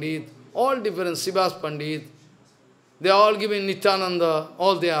Bhakkesha Pandit, all different, Sivas Pandit. They are all giving Nityananda,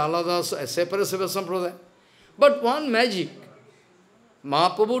 all they are aladas, separate Sampradaya. But one magic,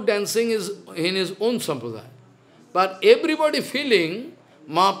 Mahaprabhu dancing is in his own Sampradaya. But everybody feeling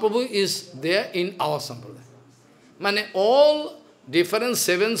Mahaprabhu is there in our Sampradaya. Mane all different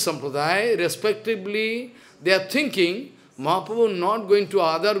 7 Sampradaya, respectively, they are thinking, Mahaprabhu not going to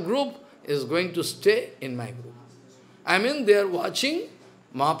other group, is going to stay in my group. I mean, they are watching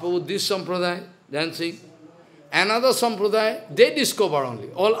Mahaprabhu, this Sampradaya, dancing. Another Sampradaya, they discover only.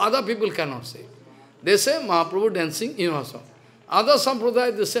 All other people cannot say. They say Mahaprabhu dancing in our Sampradaya. Other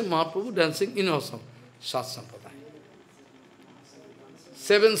Sampradaya, they say Mahaprabhu dancing in our Sampradaya. Sat Sampradaya.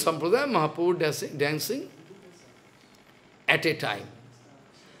 7 Sampradaya, Mahaprabhu dancing at a time.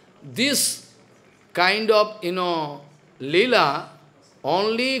 This kind of, Leela,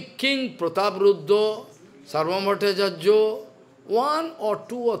 only King Prataparudra, Sarvabhaumacharya, 1 or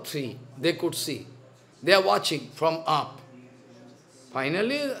 2 or 3, they could see. They are watching from up.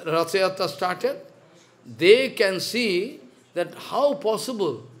 Finally, Rath Yatra started. They can see that how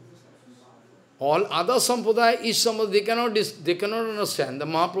possible. All other Sampradaya, each Sampradaya, they cannot understand. The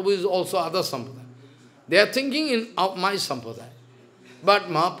Mahaprabhu is also other Sampradaya. They are thinking in my Sampradaya. But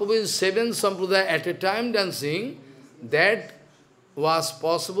Mahaprabhu is 7 Sampradaya at a time dancing. That was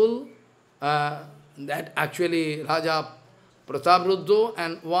possible, that actually Raja Prataparudra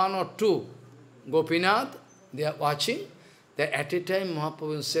and 1 or 2 Gopinath, they are watching, that at a time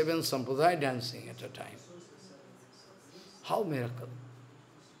Mahaprabhu is 7 Sampradaya dancing at a time. How miracle!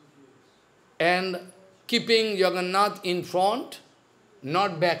 And keeping Jagannath in front,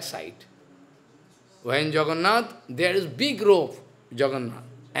 not backside. When Jagannath, there is big rope, Jagannath,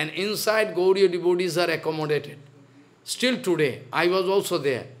 and inside Gauriya devotees are accommodated. Still today, I was also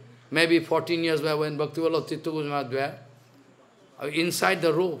there, maybe 14 years back when Bhaktivinoda Tirtha Goswami was there. Inside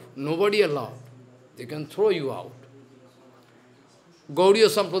the rope, nobody allowed. They can throw you out. Gauriya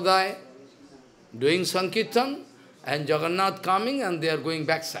Sampradaya doing Sankirtan, and Jagannath coming, and they are going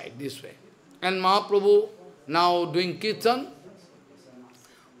backside, this way. And Mahaprabhu now doing Kirtan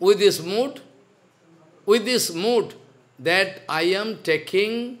with this mood that I am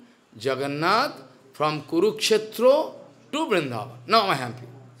taking Jagannath from Kurukshetra to Vrindavan. Now I am happy.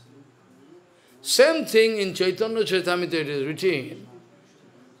 Same thing in Chaitanya Charitamrita it is written.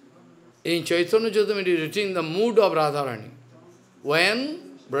 In Chaitanya Charitamrita it is written the mood of Radharani.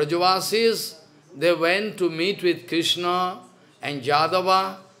 When Brajavasis, they went to meet with Krishna and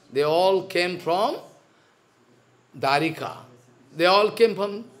Jadava, they all came from Dwarika. They all came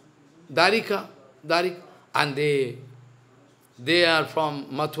from Dwarika. And they are from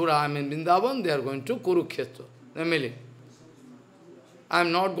Mathura, I mean Vrindavan, they are going to Kurukshetra. I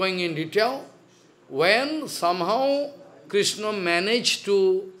am not going in detail. When somehow Krishna managed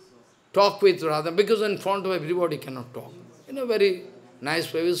to talk with Radha, because in front of everybody cannot talk. In a very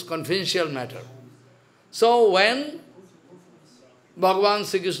nice way, it's confidential matter. So when Bhagavan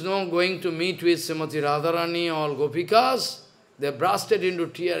Sri Krishna going to meet with Srimati Radharani, all Gopikas, they bursted into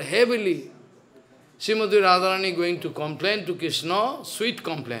tears heavily. Srimati Radharani going to complain to Krishna, sweet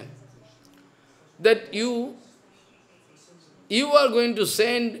complaint, that you are going to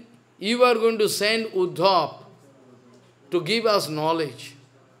send Uddhav to give us knowledge.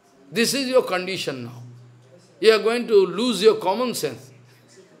 This is your condition now. You are going to lose your common sense.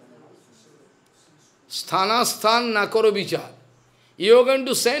 Sthana sthan nakaro vichar. You are going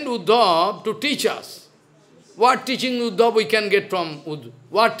to send Uddhav to teach us. What teaching Uddhav we can get from Uddhav?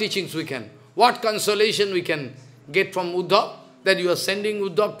 What teachings we can? What consolation we can get from Uddhav? That you are sending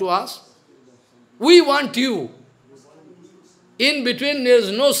Uddhav to us? We want you. In between there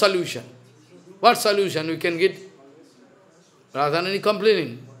is no solution. What solution we can get? Radharani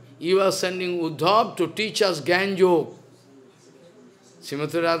complaining. You are sending Uddhav to teach us Gyan Yoga.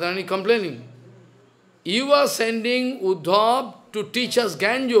 Srimati Radharani complaining. You are sending Uddhav to teach us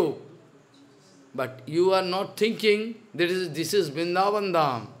Gyan Yoga. But you are not thinking that this is Vrindavan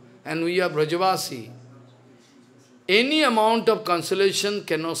Dham and we are Brajavasi. Any amount of consolation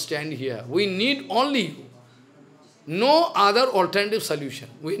cannot stand here. We need only you. No other alternative solution.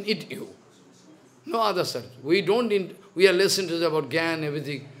 We need you. No other solution. We are less interested about Gyan,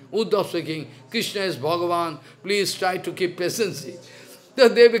 everything. Uddhav speaking, Krishna is Bhagavan, please try to keep patience.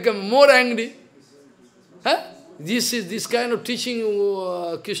 Then they become more angry. Huh? This kind of teaching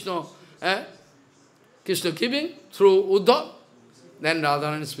Krishna giving through Uddhav. Then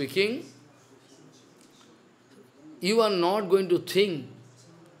Radharani speaking, you are not going to think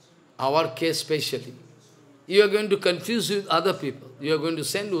our case specially. You are going to confuse with other people. You are going to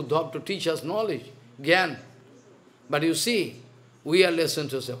send Uddhav to teach us knowledge, Gyan. But you see, we are less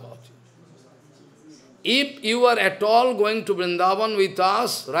interested about it. If you are at all going to Vrindavan with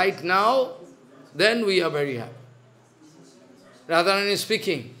us right now, then we are very happy. Radharani is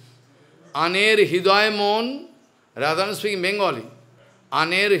speaking. Aner hidaya mon, Radharani speaking Bengali.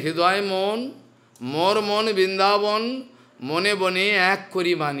 Aner hidaya mon, mor mon Vrindavan, mone bone ek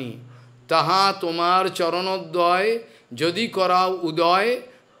kori mani. Taha tomar charanoddoy, jodi korao udoy,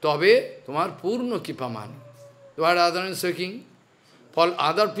 tobe tomar purno kipamani. What Radharani is speaking? For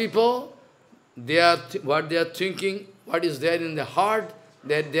other people, what they are thinking, what is there in their heart,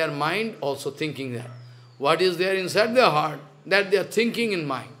 that their mind also thinking that. What is there inside their heart, that they are thinking in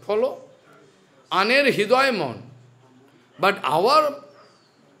mind. Follow? Aner hidayamon. But our,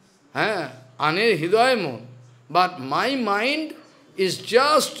 aner hidayamon. But my mind is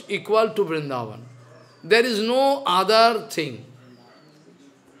just equal to Vrindavan. There is no other thing.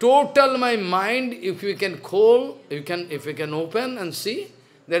 Total my mind, if you can call, if you can open and see,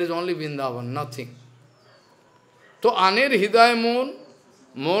 there is only Vrindavan, nothing. So aner hidayamon,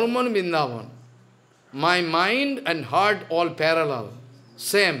 mormon Vrindavan. My mind and heart all parallel,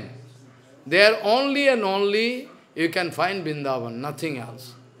 same. There only and only you can find Vrindavan, nothing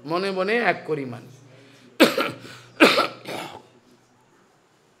else. Mone bone ek kori mani.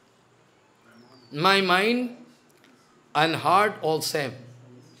 My mind and heart all same.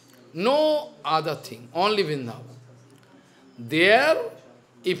 No other thing, only Vrindavan. There,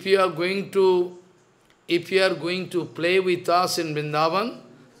 if you are going to play with us in Vrindavan,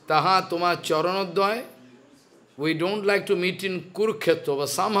 taha tuma charanoddoy, we don't like to meet in Kurukshetra, but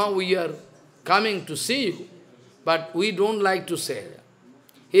somehow we are coming to see you, but we don't like to say.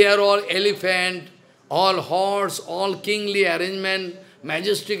 Here all elephant, all horse, all kingly arrangement,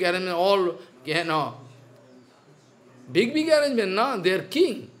 majestic arrangement, all, big arrangement, no? They are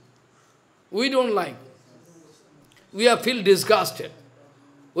king. We don't like. We feel disgusted.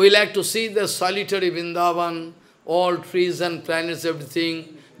 We like to see the solitary Vrindavan, all trees and planets,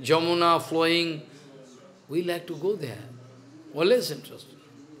 everything, Jamuna flowing. We like to go there. Always interested.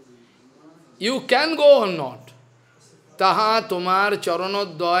 You can go or not. Taha tomar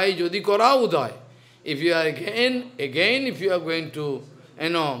charanoddoy jodi kora udoy. If you are again, if you are going to,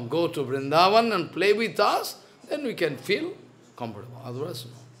 go to Vrindavan and play with us, then we can feel comfortable. Otherwise,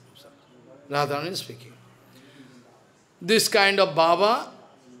 no. Radharani is speaking. This kind of Baba,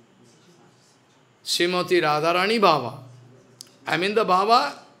 Srimati Radharani Baba. I mean the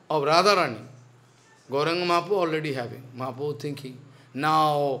Baba of Radharani. Gauranga Mahaprabhu already having. Mahaprabhu thinking,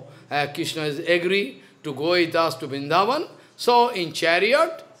 now Krishna is agree to go with us to Vrindavan. So in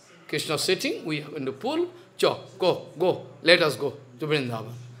chariot, Krishna sitting, we are in the pool. Go, let us go to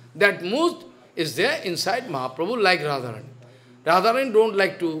Vrindavan. That mood is there inside Mahaprabhu like Radharani. Radharani don't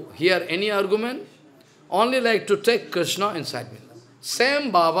like to hear any argument, only like to take Krishna inside Vrindavan.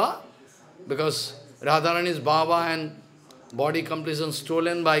 Same Baba, because Radharani is Baba and body completion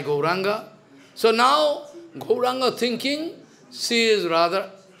stolen by Gauranga. So now Gauranga thinking, he is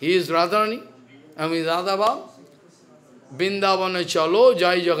Radharani, and with Radha Baba, Vrindavana chalo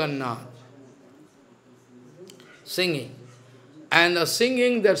jai Jagannath. Singing. And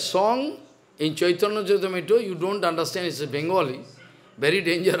singing that song in Chaitanya Charitamrita, you don't understand, it's a Bengali, very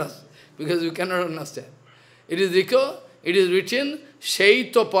dangerous, because you cannot understand. It is written,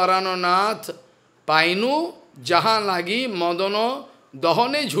 Shaito Parananath Painu Jahan Lagi Madano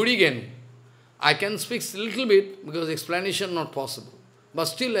Dahane Jhurigen. I can speak a little bit, because explanation not possible. But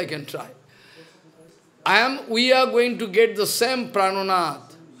still I can try. We are going to get the same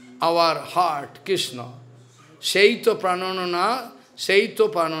Prananath, our heart, Krishna. Shaito Prananath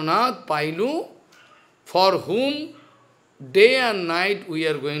Painu, for whom day and night we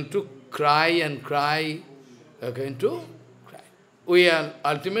are going to cry and cry. We are going to cry. We are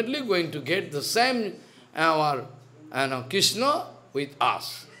ultimately going to get the same our Krishna with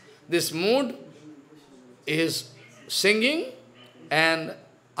us. This mood is singing and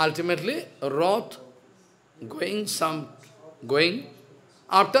ultimately wrath going.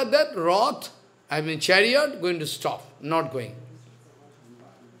 After that wrath, chariot going to stop, not going.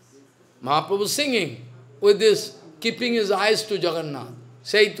 Mahaprabhu singing with this, keeping his eyes to Jagannath.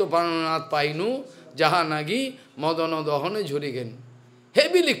 Saito Paranath Painu, Jahanagi, Madana Dahane Jhurigen.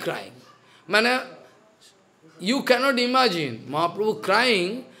 Heavily crying. You cannot imagine Mahaprabhu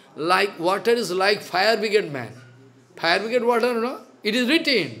crying like water is like fire brigade man. Fire brigade water, no? It is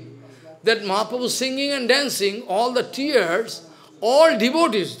written that Mahaprabhu singing and dancing, all the tears, all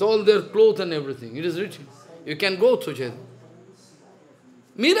devotees, all their clothes and everything. It is written. You can go through Chaitanya.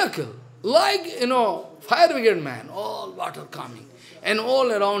 Miracle. Like, fire brigade man, all water coming. And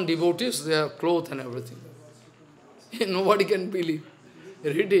all around devotees, their clothes and everything. Nobody can believe.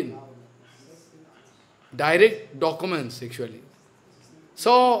 Written. Direct documents, actually.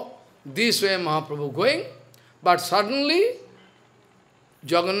 So, this way Mahaprabhu going, but suddenly,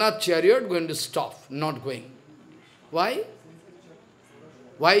 Jagannath chariot going to stop, not going. Why?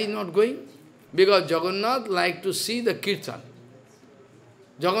 Why not going? Because Jagannath like to see the kirtan.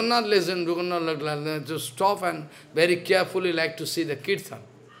 Jagannath listen, Jagannath like to stop and very carefully like to see the kirtan.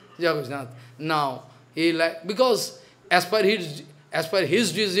 Jagannath. Now, he like, because as per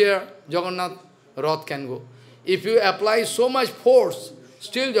his desire, Jagannath Rath can go. If you apply so much force,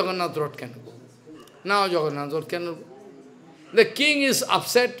 still Jagannath Rath can go. Now Jagannath Rath cannot go. The king is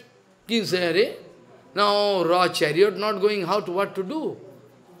upset. King says, now Rath chariot not going, what to do?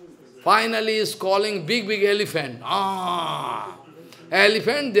 Finally he is calling big elephant.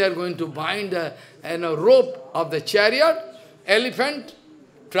 Elephant, they are going to bind a rope of the chariot. Elephant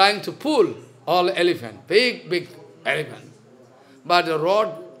trying to pull all elephant, big elephant. But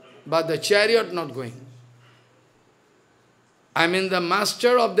the chariot not going. I mean the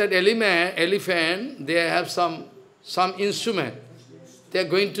master of that elephant, they have some instrument. They are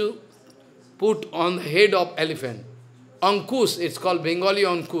going to put on the head of elephant. Ankus, it's called Bengali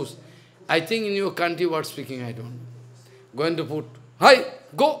Ankus. I think in your country what speaking, I don't know. Going to put, hi,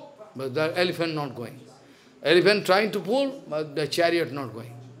 go! But the elephant not going. Elephant trying to pull, but the chariot not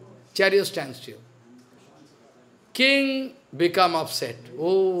going. Chariot stands still. King become upset.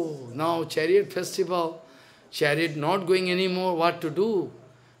 Oh, now chariot festival, chariot not going anymore, what to do?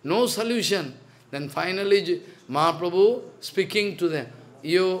 No solution. Then finally Mahaprabhu speaking to them,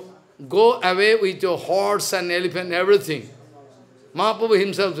 you go away with your horse and elephant, everything. Mahaprabhu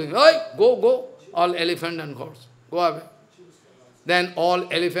himself saying, hey, go, all elephant and horse, go away. Then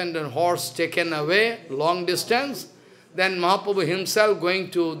all elephant and horse taken away, long distance. Then Mahaprabhu himself going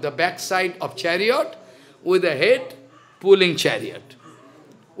to the backside of chariot with the head pulling chariot.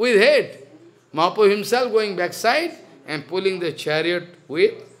 With head. Mahaprabhu himself going backside and pulling the chariot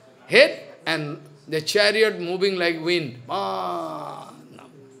with head and the chariot moving like wind.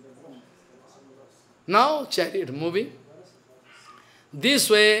 Now chariot moving. This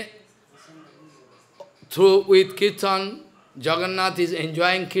way, with kirtan, Jagannath is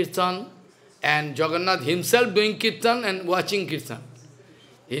enjoying kirtan, and Jagannath himself doing kirtan and watching kirtan.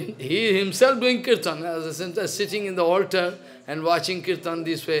 He himself doing kirtan, as sitting in the altar and watching kirtan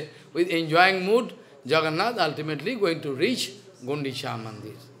this way, with enjoying mood, Jagannath ultimately going to reach Gundicha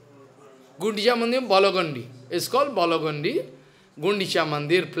Mandir. Gundicha Mandir, Balagandi. It's called Balagandi, Gundicha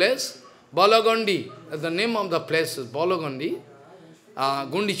Mandir place. Balagandi, the name of the place is Balagandi.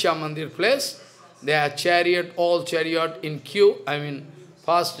 Gundicha Mandir place. There are chariot, all chariot in queue. I mean,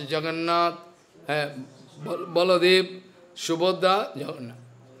 first Jagannath, Baladev, Subhadra, Jagannath.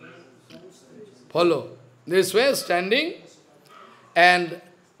 Follow. This way, standing, and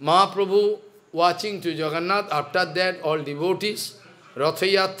Mahaprabhu watching to Jagannath. After that, all devotees, Ratha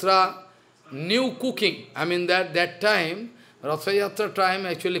Yatra, new cooking. I mean, that time, Ratha Yatra time,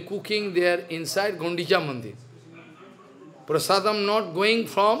 actually cooking there inside Gundicha Mandir. Prasadam not going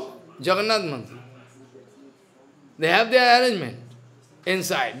from Jagannath Mandir. They have their arrangement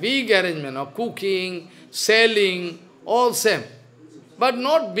inside, big arrangement of cooking, selling, all same. But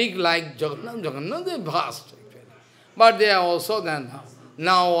not big like Jagannath. Jagannath is vast actually. But they are also then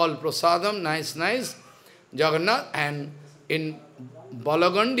now all prasadam, nice, Jagannath. And in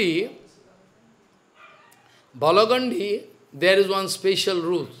Balagandi, there is one special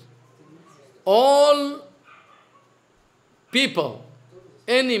rule. All people,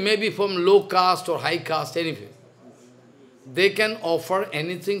 any maybe from low caste or high caste, anything, they can offer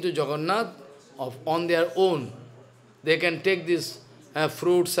anything to Jagannath on their own. They can take these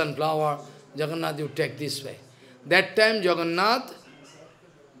fruits and flower. Jagannath, you take this way. That time Jagannath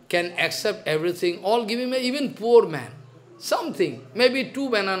can accept everything, all giving, even poor man, something, maybe 2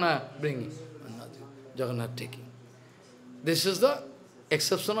 banana bringing. Jagannath taking. This is the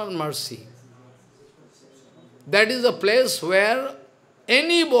exceptional mercy. That is the place where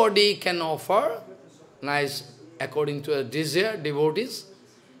anybody can offer, nice, according to a desire, devotees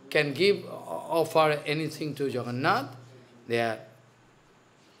can give, offer anything to Jagannath. They are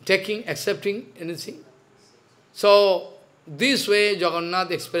taking, accepting anything. So, this way Jagannath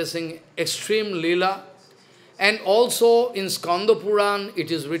expressing extreme lila. And also in Skanda Puran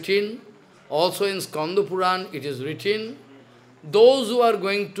it is written, those who are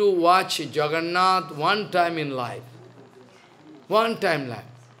going to watch Jagannath one time in life,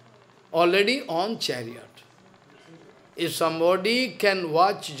 already on chariot. If somebody can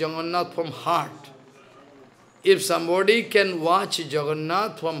watch Jagannath from heart, If somebody can watch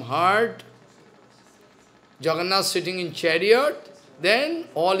Jagannath from heart, Jagannath sitting in chariot, then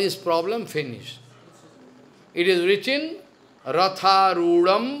all his problem finished. It is written, Ratha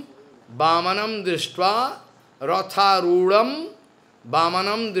Rudam Bamanam Drishtva, Ratha Rudam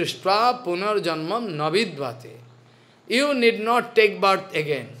Bamanam Drishtva Punar Janmam Navidvate. You need not take birth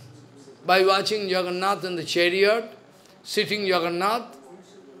again. By watching Jagannath in the chariot, sitting Jagannath,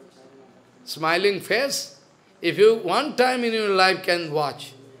 smiling face, if you one time in your life can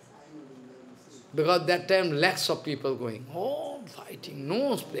watch, because that time lakhs of people going, oh, fighting,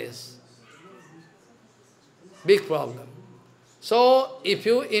 no place. Big problem. So, if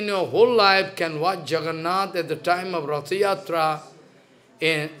you in your whole life can watch Jagannath at the time of Ratha Yatra,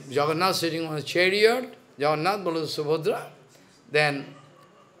 in Jagannath sitting on a chariot, Jagannath Baladev Subhadra, then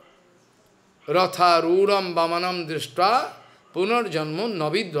Ratha Rudam Bamanam Drishta Punar Janmo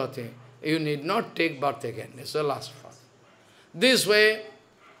Navidvate. You need not take birth again. It's the last part. This way,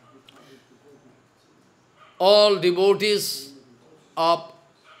 all devotees of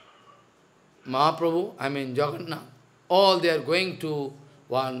Mahaprabhu, I mean Jagannath, all they are going to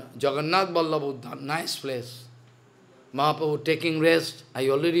one Jagannath Vallabha, nice place. Mahaprabhu taking rest, I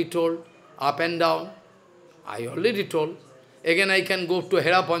already told, up and down, I already told. Again I can go to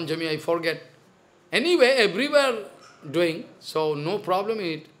Hera Panchami, I forget. Anyway, everywhere doing, so no problem in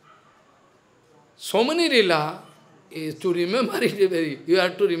it. So many Lila is to remember it, you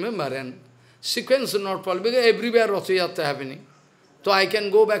have to remember, and sequence is not possible, because everywhere Ratha Yatra happening. So I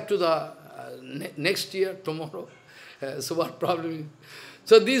can go back to the next year, tomorrow. So what problem is?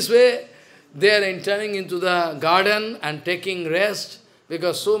 So this way, they are entering into the garden and taking rest,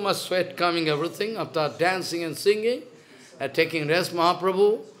 because so much sweat coming, everything, after dancing and singing, taking rest,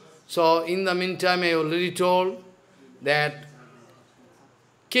 Mahaprabhu. So in the meantime, I already told that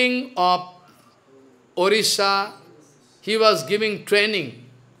king of Orissa, he was giving training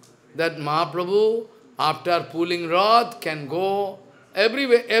that Mahaprabhu, after pulling rod, can go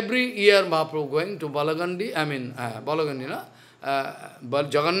everywhere. Every year Mahaprabhu going to Balagandi, Jagannath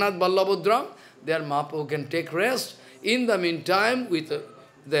Vallabhadram, there Mahaprabhu can take rest. In the meantime, with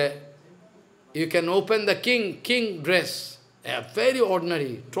you can open the king dress, a very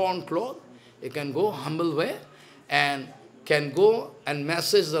ordinary torn cloth, you can go humble way and can go and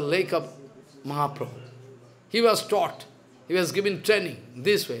massage the leg of Mahaprabhu. He was taught, he was given training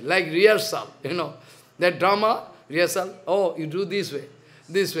this way, like rehearsal, that drama, rehearsal, oh, you do this way.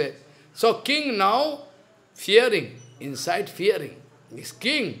 So king now fearing, inside fearing. He's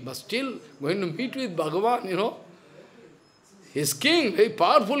king, but still going to meet with Bhagavan, He's king, very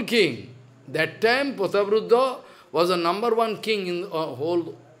powerful king. That time Prataparuddha was the #1 king in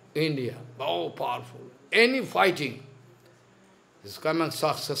whole India. Oh, powerful. Any fighting is coming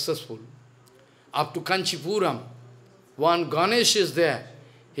successful. Up to Kanchipuram, one Ganesh is there.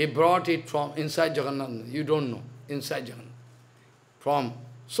 He brought it from inside Jagannath. You don't know, inside Jagannath. From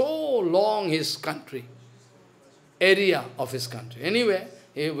so long his country, area of his country. Anyway,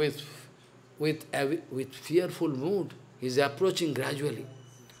 he with fearful mood, he is approaching gradually.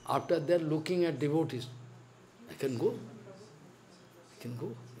 After that, looking at devotees, I can go. I can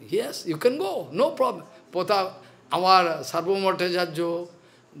go. Yes, you can go. No problem. Pota, our Sarvamatajajo,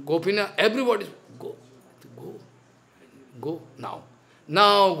 Gopina, everybody, go now.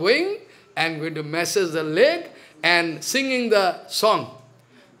 Now going and going to massage the leg and singing the song.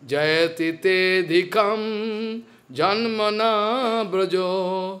 Jayati te dhikam janmana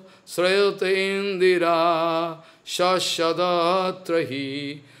brajo srayate indira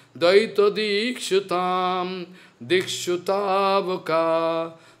shashadatrahi daita dikshutam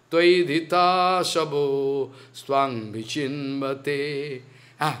dikshutavaka tvaidhita shabo swang vichinvate.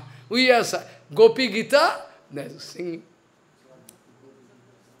 We are Gopi Gita, singing.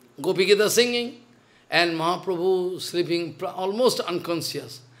 Gopi Gita singing, and Mahaprabhu sleeping, almost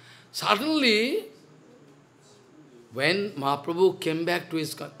unconscious. Suddenly, when Mahaprabhu came back to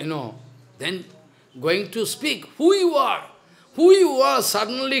his, then going to speak, who you are,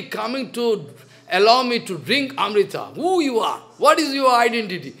 suddenly coming to allow me to drink Amrita, who you are, what is your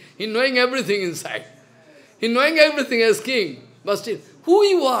identity? He knowing everything inside. He knowing everything as king, but still, who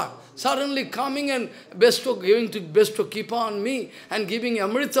you are? Suddenly coming and giving to bestow Kripa on me and giving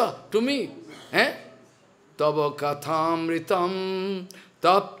Amrita to me. Tava kathamritam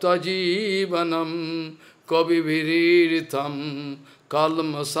tapta jivanam kaviviritam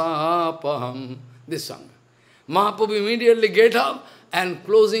kalmasapaham. This song. Mahaprabhu immediately get up and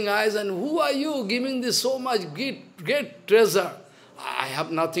closing eyes, and who are you giving this so much great treasure? I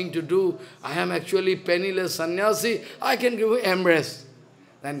have nothing to do. I am actually penniless sannyasi. I can give you embrace.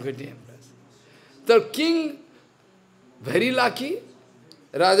 Then good embrace. The king Very lucky.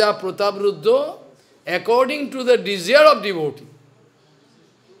 Raja Prataprudra, according to the desire of devotee.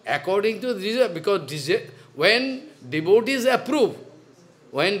 According to the desire, because desire, when devotees approve,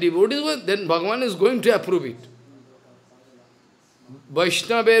 then Bhagavan is going to approve it.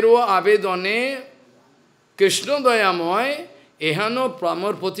 Vaishnavero avedane Krishna dayamoy ehano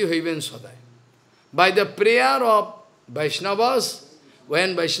pramarpati hoiben sadai. By the prayer of Vaishnavas,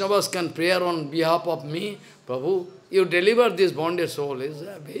 when Vaishnavas can pray on behalf of me, Prabhu, you deliver this bonded soul, is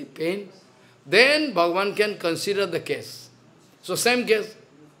a very pain. Then Bhagavan can consider the case. So same case.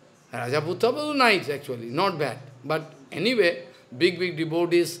 Rajaputra was nice actually, not bad. But anyway, big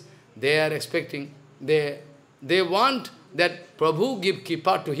devotees, they are expecting, they want that Prabhu give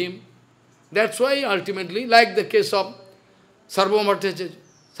kippa to him. That's why ultimately, like the case of Sarvabhaumacharya,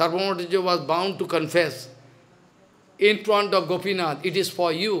 Sarvabhaumacharya was bound to confess in front of Gopinath, it is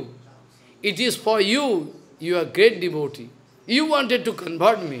for you. It is for you. You are a great devotee. You wanted to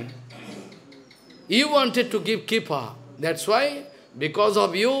convert me. You wanted to give kippa. That's why, because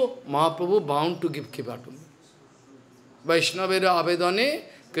of you, Mahaprabhu bound to give kippa to me. Vaishnavera avedane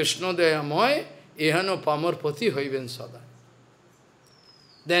Krishna dayamoy ehano pamarpati hoiben sada.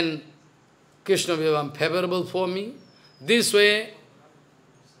 Then Krishna became favorable for me. This way,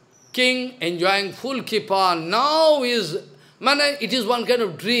 king enjoying full kippa, now it is one kind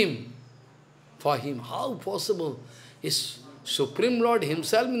of dream for him. How possible is Supreme Lord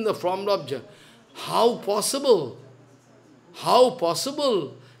himself in the form of Jah? How possible? How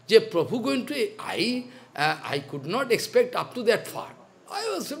possible? Je Prabhu going to, I could not expect up to that far.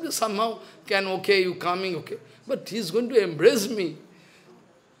 I was simply somehow, okay, you coming, okay. But he is going to embrace me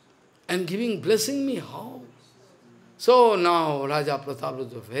and blessing me. How? So now Raja Pratap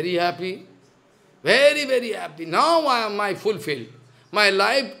was very happy, very happy. Now I am fulfilled. My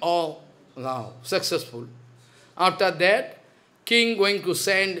life all now successful. After that, king going to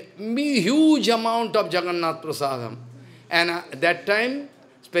send me huge amount of Jagannath Prasadam. And at that time,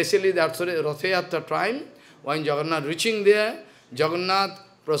 especially that Rathayatra time, when Jagannath reaching there, Jagannath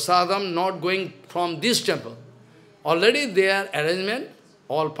Prasadam not going from this temple. Already their arrangement,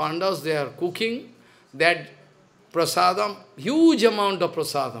 all Pandavas, they are cooking, that Prasadam, huge amount of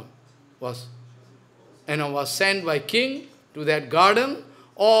Prasadam was sent by king to that garden.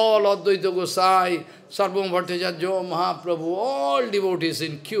 All Advaita Gosai, Sarvam Bhattacharya, Mahaprabhu, all devotees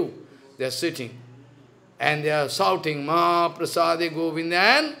in queue, they are sitting. And they are shouting, Mahaprasade Govinda,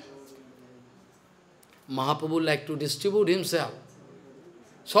 and Mahaprabhu like to distribute himself.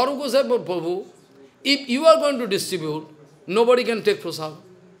 Sarup Gosai, Prabhu, if you are going to distribute, nobody can take prasadam.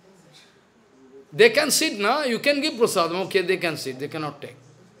 They can sit, na? You can give prasadam, okay, they can sit, they cannot take.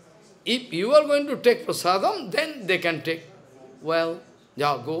 If you are going to take prasadam, then they can take. Well,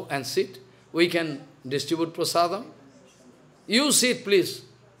 go and sit. We can distribute prasadam. You sit, please.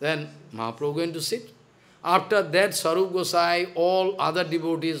 Then Mahaprabhu going to sit. After that, Sarup Gosai, all other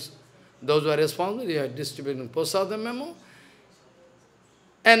devotees, those who are responsible, they are distributing prasadam memo.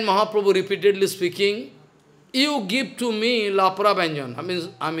 And Mahaprabhu repeatedly speaking, you give to me lapra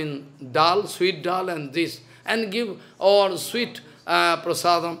banjan, I mean dal, sweet dal and this, and give all sweet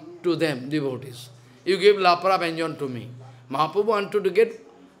prasadam to them, devotees. You give lapra banjan to me. Mahaprabhu wanted to get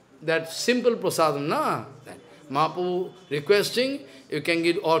that simple prasadam, na? Mahaprabhu requesting, you can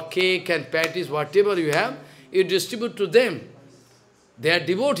give all cake and patties, whatever you have, you distribute to them. They are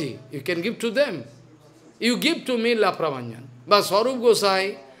devotee, you can give to them. You give to me lapra banjan. But Sarup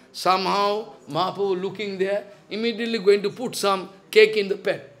Gosai, somehow Mahaprabhu looking there, immediately going to put some cake in the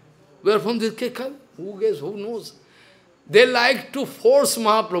pet. Where from this cake come? Who guess, who knows? They like to force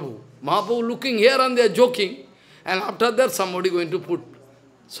Mahaprabhu. Mahaprabhu looking here and they are joking. And after that somebody going to put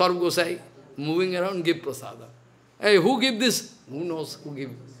Sarup Gosai, moving around, give prasadam. Hey, who give this? Who knows who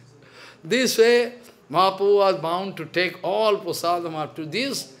give? This way, Mahaprabhu was bound to take all prasadam after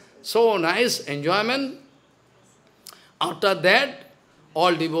this. So nice enjoyment. After that,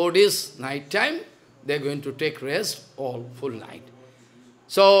 all devotees, night time, they are going to take rest, all full night.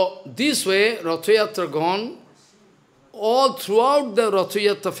 So, this way, Rathayatra gone, all throughout the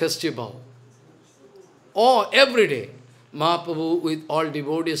Rathayatra festival, every day, Mahaprabhu with all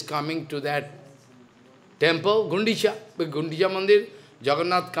devotees coming to that temple, Gundicha Mandir,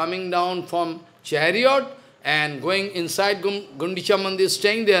 Jagannath coming down from chariot and going inside Gundicha Mandir,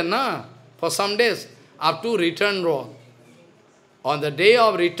 staying there, for some days, up to return road. On the day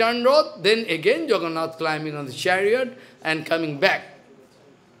of return road, then again Jagannath climbing on the chariot and coming back.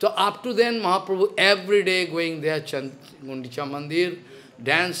 So up to then, Mahaprabhu every day going there, Gundicha Mandir,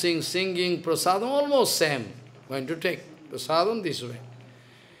 dancing, singing, prasadam, almost same. Going to take prasadam this way.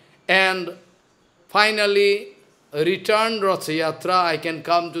 And finally, return Rath Yatra, I can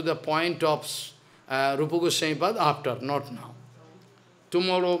come to the point of Rupa Goswami Pad after, not now.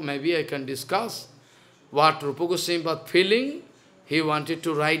 Tomorrow maybe I can discuss what Rupa Goswami Pad feeling he wanted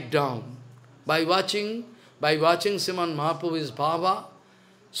to write down. By watching Sriman Mahaprabhu's Bhava,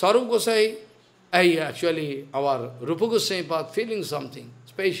 Sarup Gosai, actually our Rupa Goswami Pad feeling something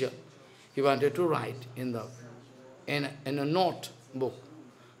special. He wanted to write in a note book.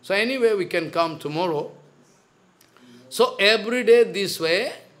 So anyway, we can come tomorrow. So every day this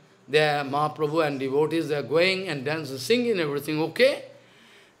way, the Mahaprabhu and devotees, they are going and dancing, singing, everything okay.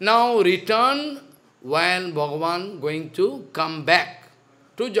 Now return when Bhagavan going to come back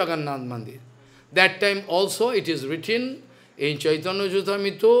to Jagannath Mandir. That time also it is written in Chaitanya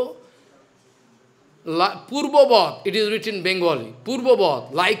Charitamrita, Purvabhat, it is written Bengali,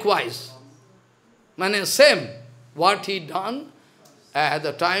 Purvabhat, likewise. Meaning same, what he done at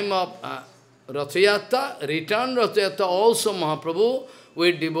the time of Rath Yatra, return Rath Yatra also Mahaprabhu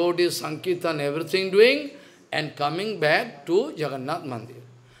with devotees, Sankirtan, everything doing and coming back to Jagannath Mandir.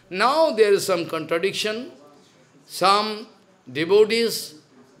 Now there is some contradiction. Some devotees,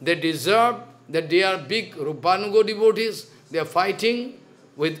 they deserve that they are big Rupanuga devotees, they are fighting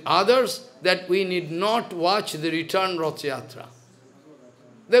with others that we need not watch the return Rath Yatra.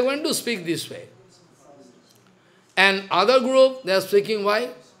 They are going to speak this way. And other group, they are speaking why?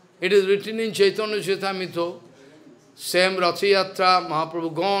 It is written in Chaitanya Charitamrita, same Rath Yatra,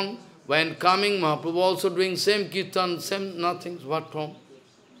 Mahaprabhu gone, when coming, Mahaprabhu also doing same kirtan, same nothing, what from?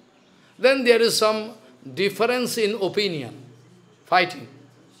 Then there is some difference in opinion, fighting.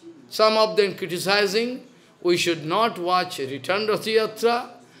 Some of them criticizing, we should not watch return Rath Yatra.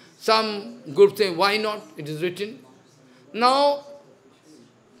 Some group saying, why not? It is written. Now,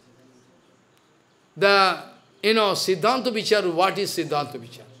 Siddhanta Vichar, what is Siddhanta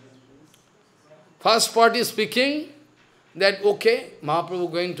Vichar? First part is speaking that, okay,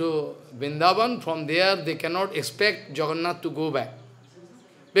 Mahaprabhu going to Vrindavan, from there they cannot expect Jagannath to go back.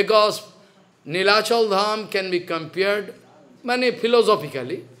 Because Nilachale Dham can be compared,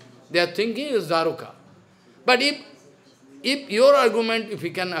 philosophically, they are thinking it is Dwaruka. But if your argument, if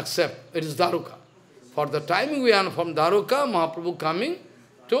we can accept, it is Dwaruka. For the timing we are from Dwaruka, Mahaprabhu coming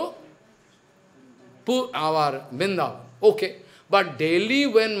to our Vrindavan. Okay. But daily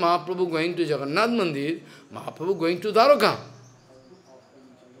when Mahaprabhu going to Jagannath Mandir, Mahaprabhu going to Dwaruka.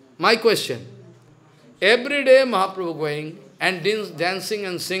 My question, every day Mahaprabhu going and dancing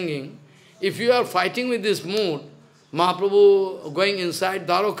and singing, if you are fighting with this mood, Mahaprabhu going inside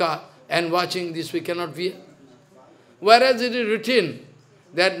Dwaruka and watching this, we cannot be. Whereas it is written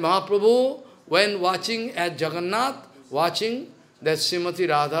that Mahaprabhu, when watching at Jagannath, watching that Srimati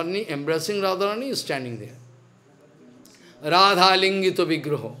Radharani, embracing Radharani, is standing there. Radha Lingito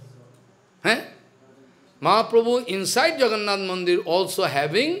Vigraho. Mahaprabhu inside Jagannath Mandir also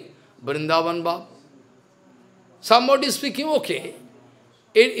having Vrindavan Bhav. Somebody is speaking, okay.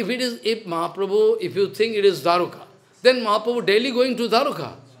 If Mahaprabhu, if you think it is Dwaruka, then Mahaprabhu daily going to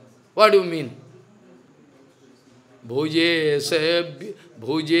Dwaruka. What do you mean? Bhuje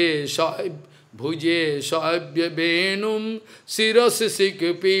saibhya benum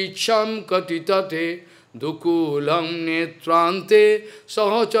sirasisikpicham katitate dukulam netrante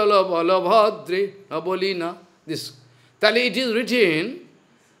sahachala balabhadre abolina. This. It is written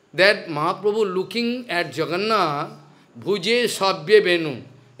that Mahaprabhu looking at Jagannath, bhuje saibhya benum.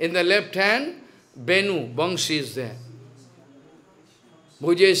 In the left hand, Benu, Bangshi is there.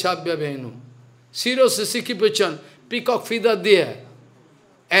 Bhuje saibhya benum. Sirasisikpicham, peacock feather there.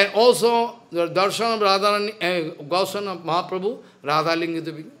 And also the darshan of Radharani, Gausan of Mahaprabhu, Radha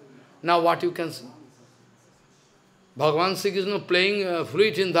Lingita. Now what you can see? Bhagavan Sri Krishna playing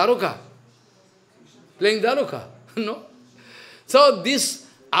flute in Dwaruka. Playing Dwaruka. No. So this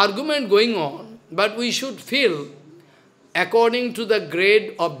argument going on, but we should feel according to the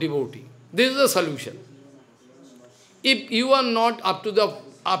grade of devotee. This is the solution. If you are not up to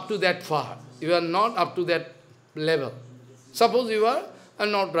that far, you are not up to that level. Suppose you are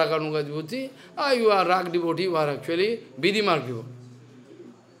not Raganuga devotee, you are Rag devotee, you are actually Vidhimarg devotee.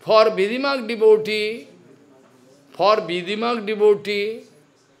 For Vidhimarg devotee,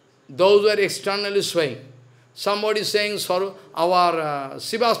 those who are externally swaying. Somebody saying, our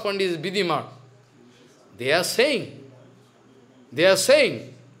Sivas Pandit is Vidhimarg. They are saying,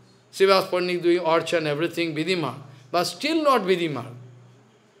 Sivas Pandit doing archa and everything, Vidhimarg, but still not Vidhimarg.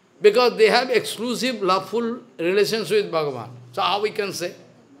 Because they have exclusive, loveful relations with Bhagavan. So how we can say?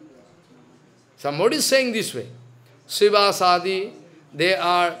 Somebody is saying this way. Sivas Adi, they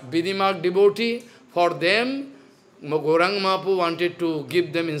are Vidhimarg devotee. For them, Gauranga Mahaprabhu wanted to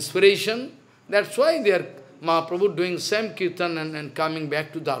give them inspiration. That's why they are Mahaprabhu doing same kirtan and coming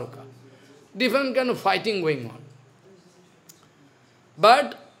back to Dwarka. Different kind of fighting going on.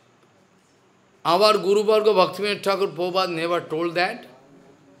 But our Guru Varga Bhaktivinoda Thakur Prabhupada never told that.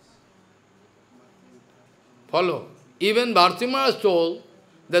 Follow. Even Bharati Maharaj told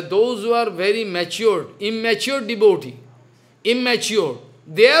that those who are very matured, immature devotee, immature,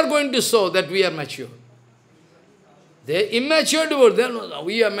 they are going to show that we are mature. They immature devotee, they know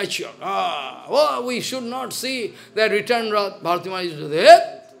we are mature. We should not see that return wrath. Bharati Maharaj used to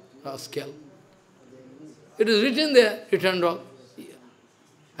say, rascal. It is written there, return wrath.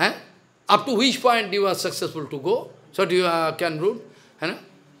 Up to which point you are successful to go, so you can rule.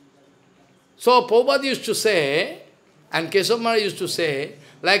 So Prabhupada used to say, and Keshav Maharaj used to say,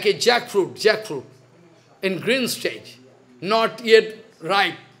 like a jackfruit in green stage, not yet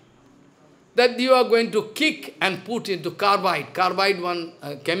ripe, that you are going to kick and put into carbide one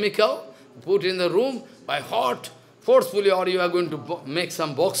chemical, put in the room by hot, forcefully, or you are going to make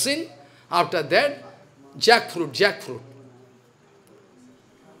some boxing. After that, jackfruit.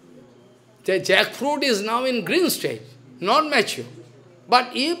 The jackfruit is now in green stage, not mature.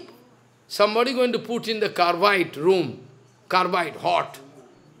 But if somebody going to put in the carbide room, carbide hot,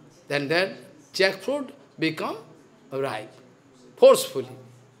 then that jackfruit become ripe, forcefully.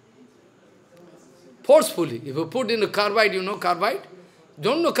 If you put in the carbide, you know carbide?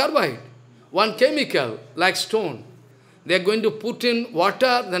 Don't know carbide? One chemical, like stone. They are going to put in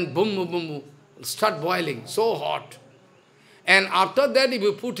water, then boom, boom, boom, boom, start boiling, so hot. And after that, if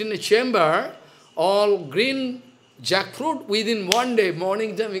you put in a chamber, all green jackfruit, within one day,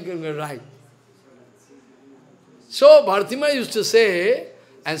 morning time, it can be ripe. So, Bharati Maharaj used to say,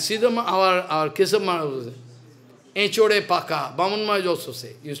 and Siddhama, our Keshav Maharaj used to say, Echode Paka, Baman Maharaj also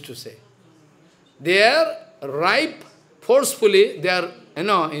used to say. They are ripe, forcefully, they are,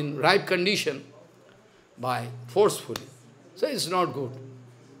 in ripe condition, by forcefully. So, it's not good.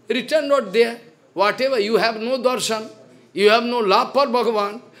 Return not there. Whatever, you have no darshan, you have no love for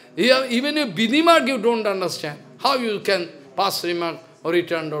Bhagavan, even if Vidhimarg you don't understand, how you can pass Sriman or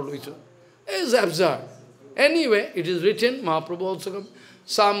return not which one? It is absurd. Anyway, it is written, Mahaprabhu also comes.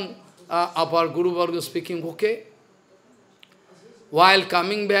 Some of our Guru Varga speaking, okay. While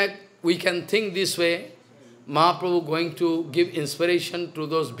coming back, we can think this way, Mahaprabhu going to give inspiration to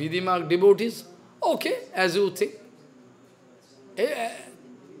those Vidhimarg devotees. Okay, as you think.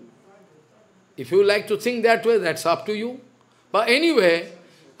 If you like to think that way, that's up to you. But anyway,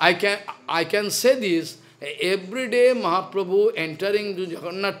 I can say this, every day Mahaprabhu entering into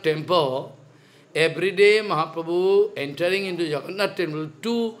Jagannath temple, every day Mahaprabhu entering into Jagannath temple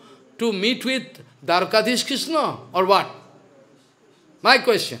to meet with Dwarkadhish Krishna, or what? My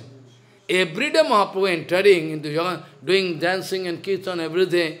question. Every day Mahaprabhu entering into Jagannath, doing dancing and kirtan,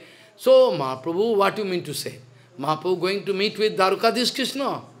 everything. So Mahaprabhu, what you mean to say? Mahaprabhu going to meet with Dwarkadhish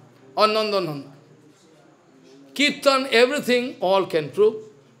Krishna? Or Nanda. Kirtan, everything, all can prove.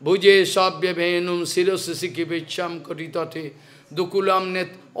 Bhuje, Sabya, Venum, Sirasasiki, Vicham, Katitate, Dukulam, Net,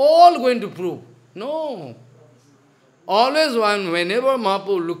 all going to prove. No. Always whenever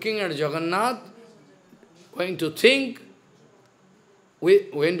Mahaprabhu looking at Jagannath, going to think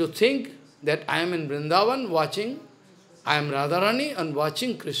that I am in Vrindavan watching, I am Radharani and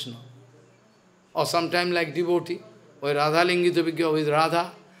watching Krishna. Or sometime like devotee, or Radha Lingita Vigya with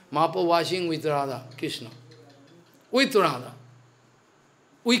Radha, Mahaprabhu watching with Radha, Krishna. With Radha.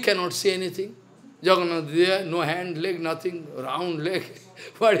 We cannot see anything. Jagannath there, no hand, leg, nothing, round leg.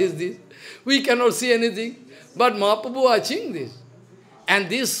 What is this? We cannot see anything. But Mahaprabhu watching this. And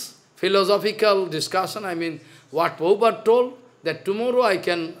this philosophical discussion, what Prabhupada told, that tomorrow I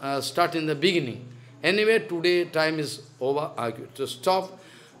can start in the beginning. Anyway, today time is over, to stop.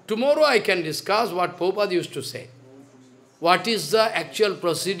 Tomorrow I can discuss what Prabhupada used to say. What is the actual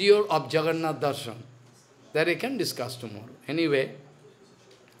procedure of Jagannath Darshan? That I can discuss tomorrow. Anyway,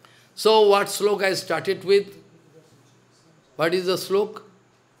 so what sloka I started with? What is the slok?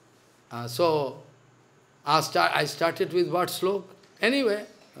 I started with what slok? Anyway,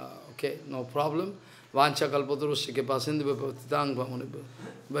 okay, no problem. Vancha kalpatarusya ke pasinda vipatitang bhamune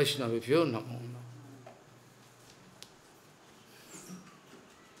Vaishnavibhyo namo namo.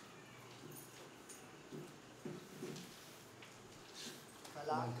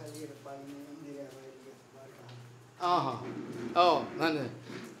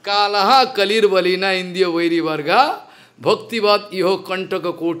 Kalaha kalir valina India vairi varga bhaktivat iho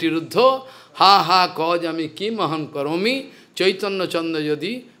kantaka koti ruddho ha kajami kim aham karomi chaitanya chanda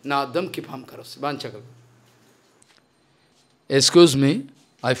yadi nadam kipam karosi. Vanchakal. Excuse me,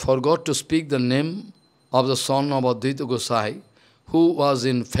 I forgot to speak the name of the son of Advaita Gosai, who was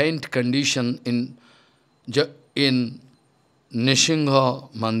in faint condition in in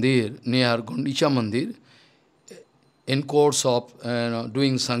Nishingha Mandir, near Gundicha Mandir, in course of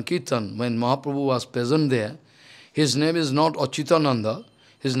doing Sankirtan, when Mahaprabhu was present there, his name is not Achitananda,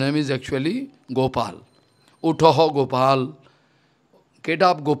 his name is actually Gopal. Uttaha Gopal, get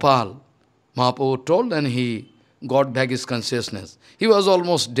up Gopal, Mahaprabhu told, and he got back his consciousness. He was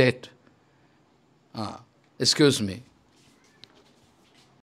almost dead. Excuse me.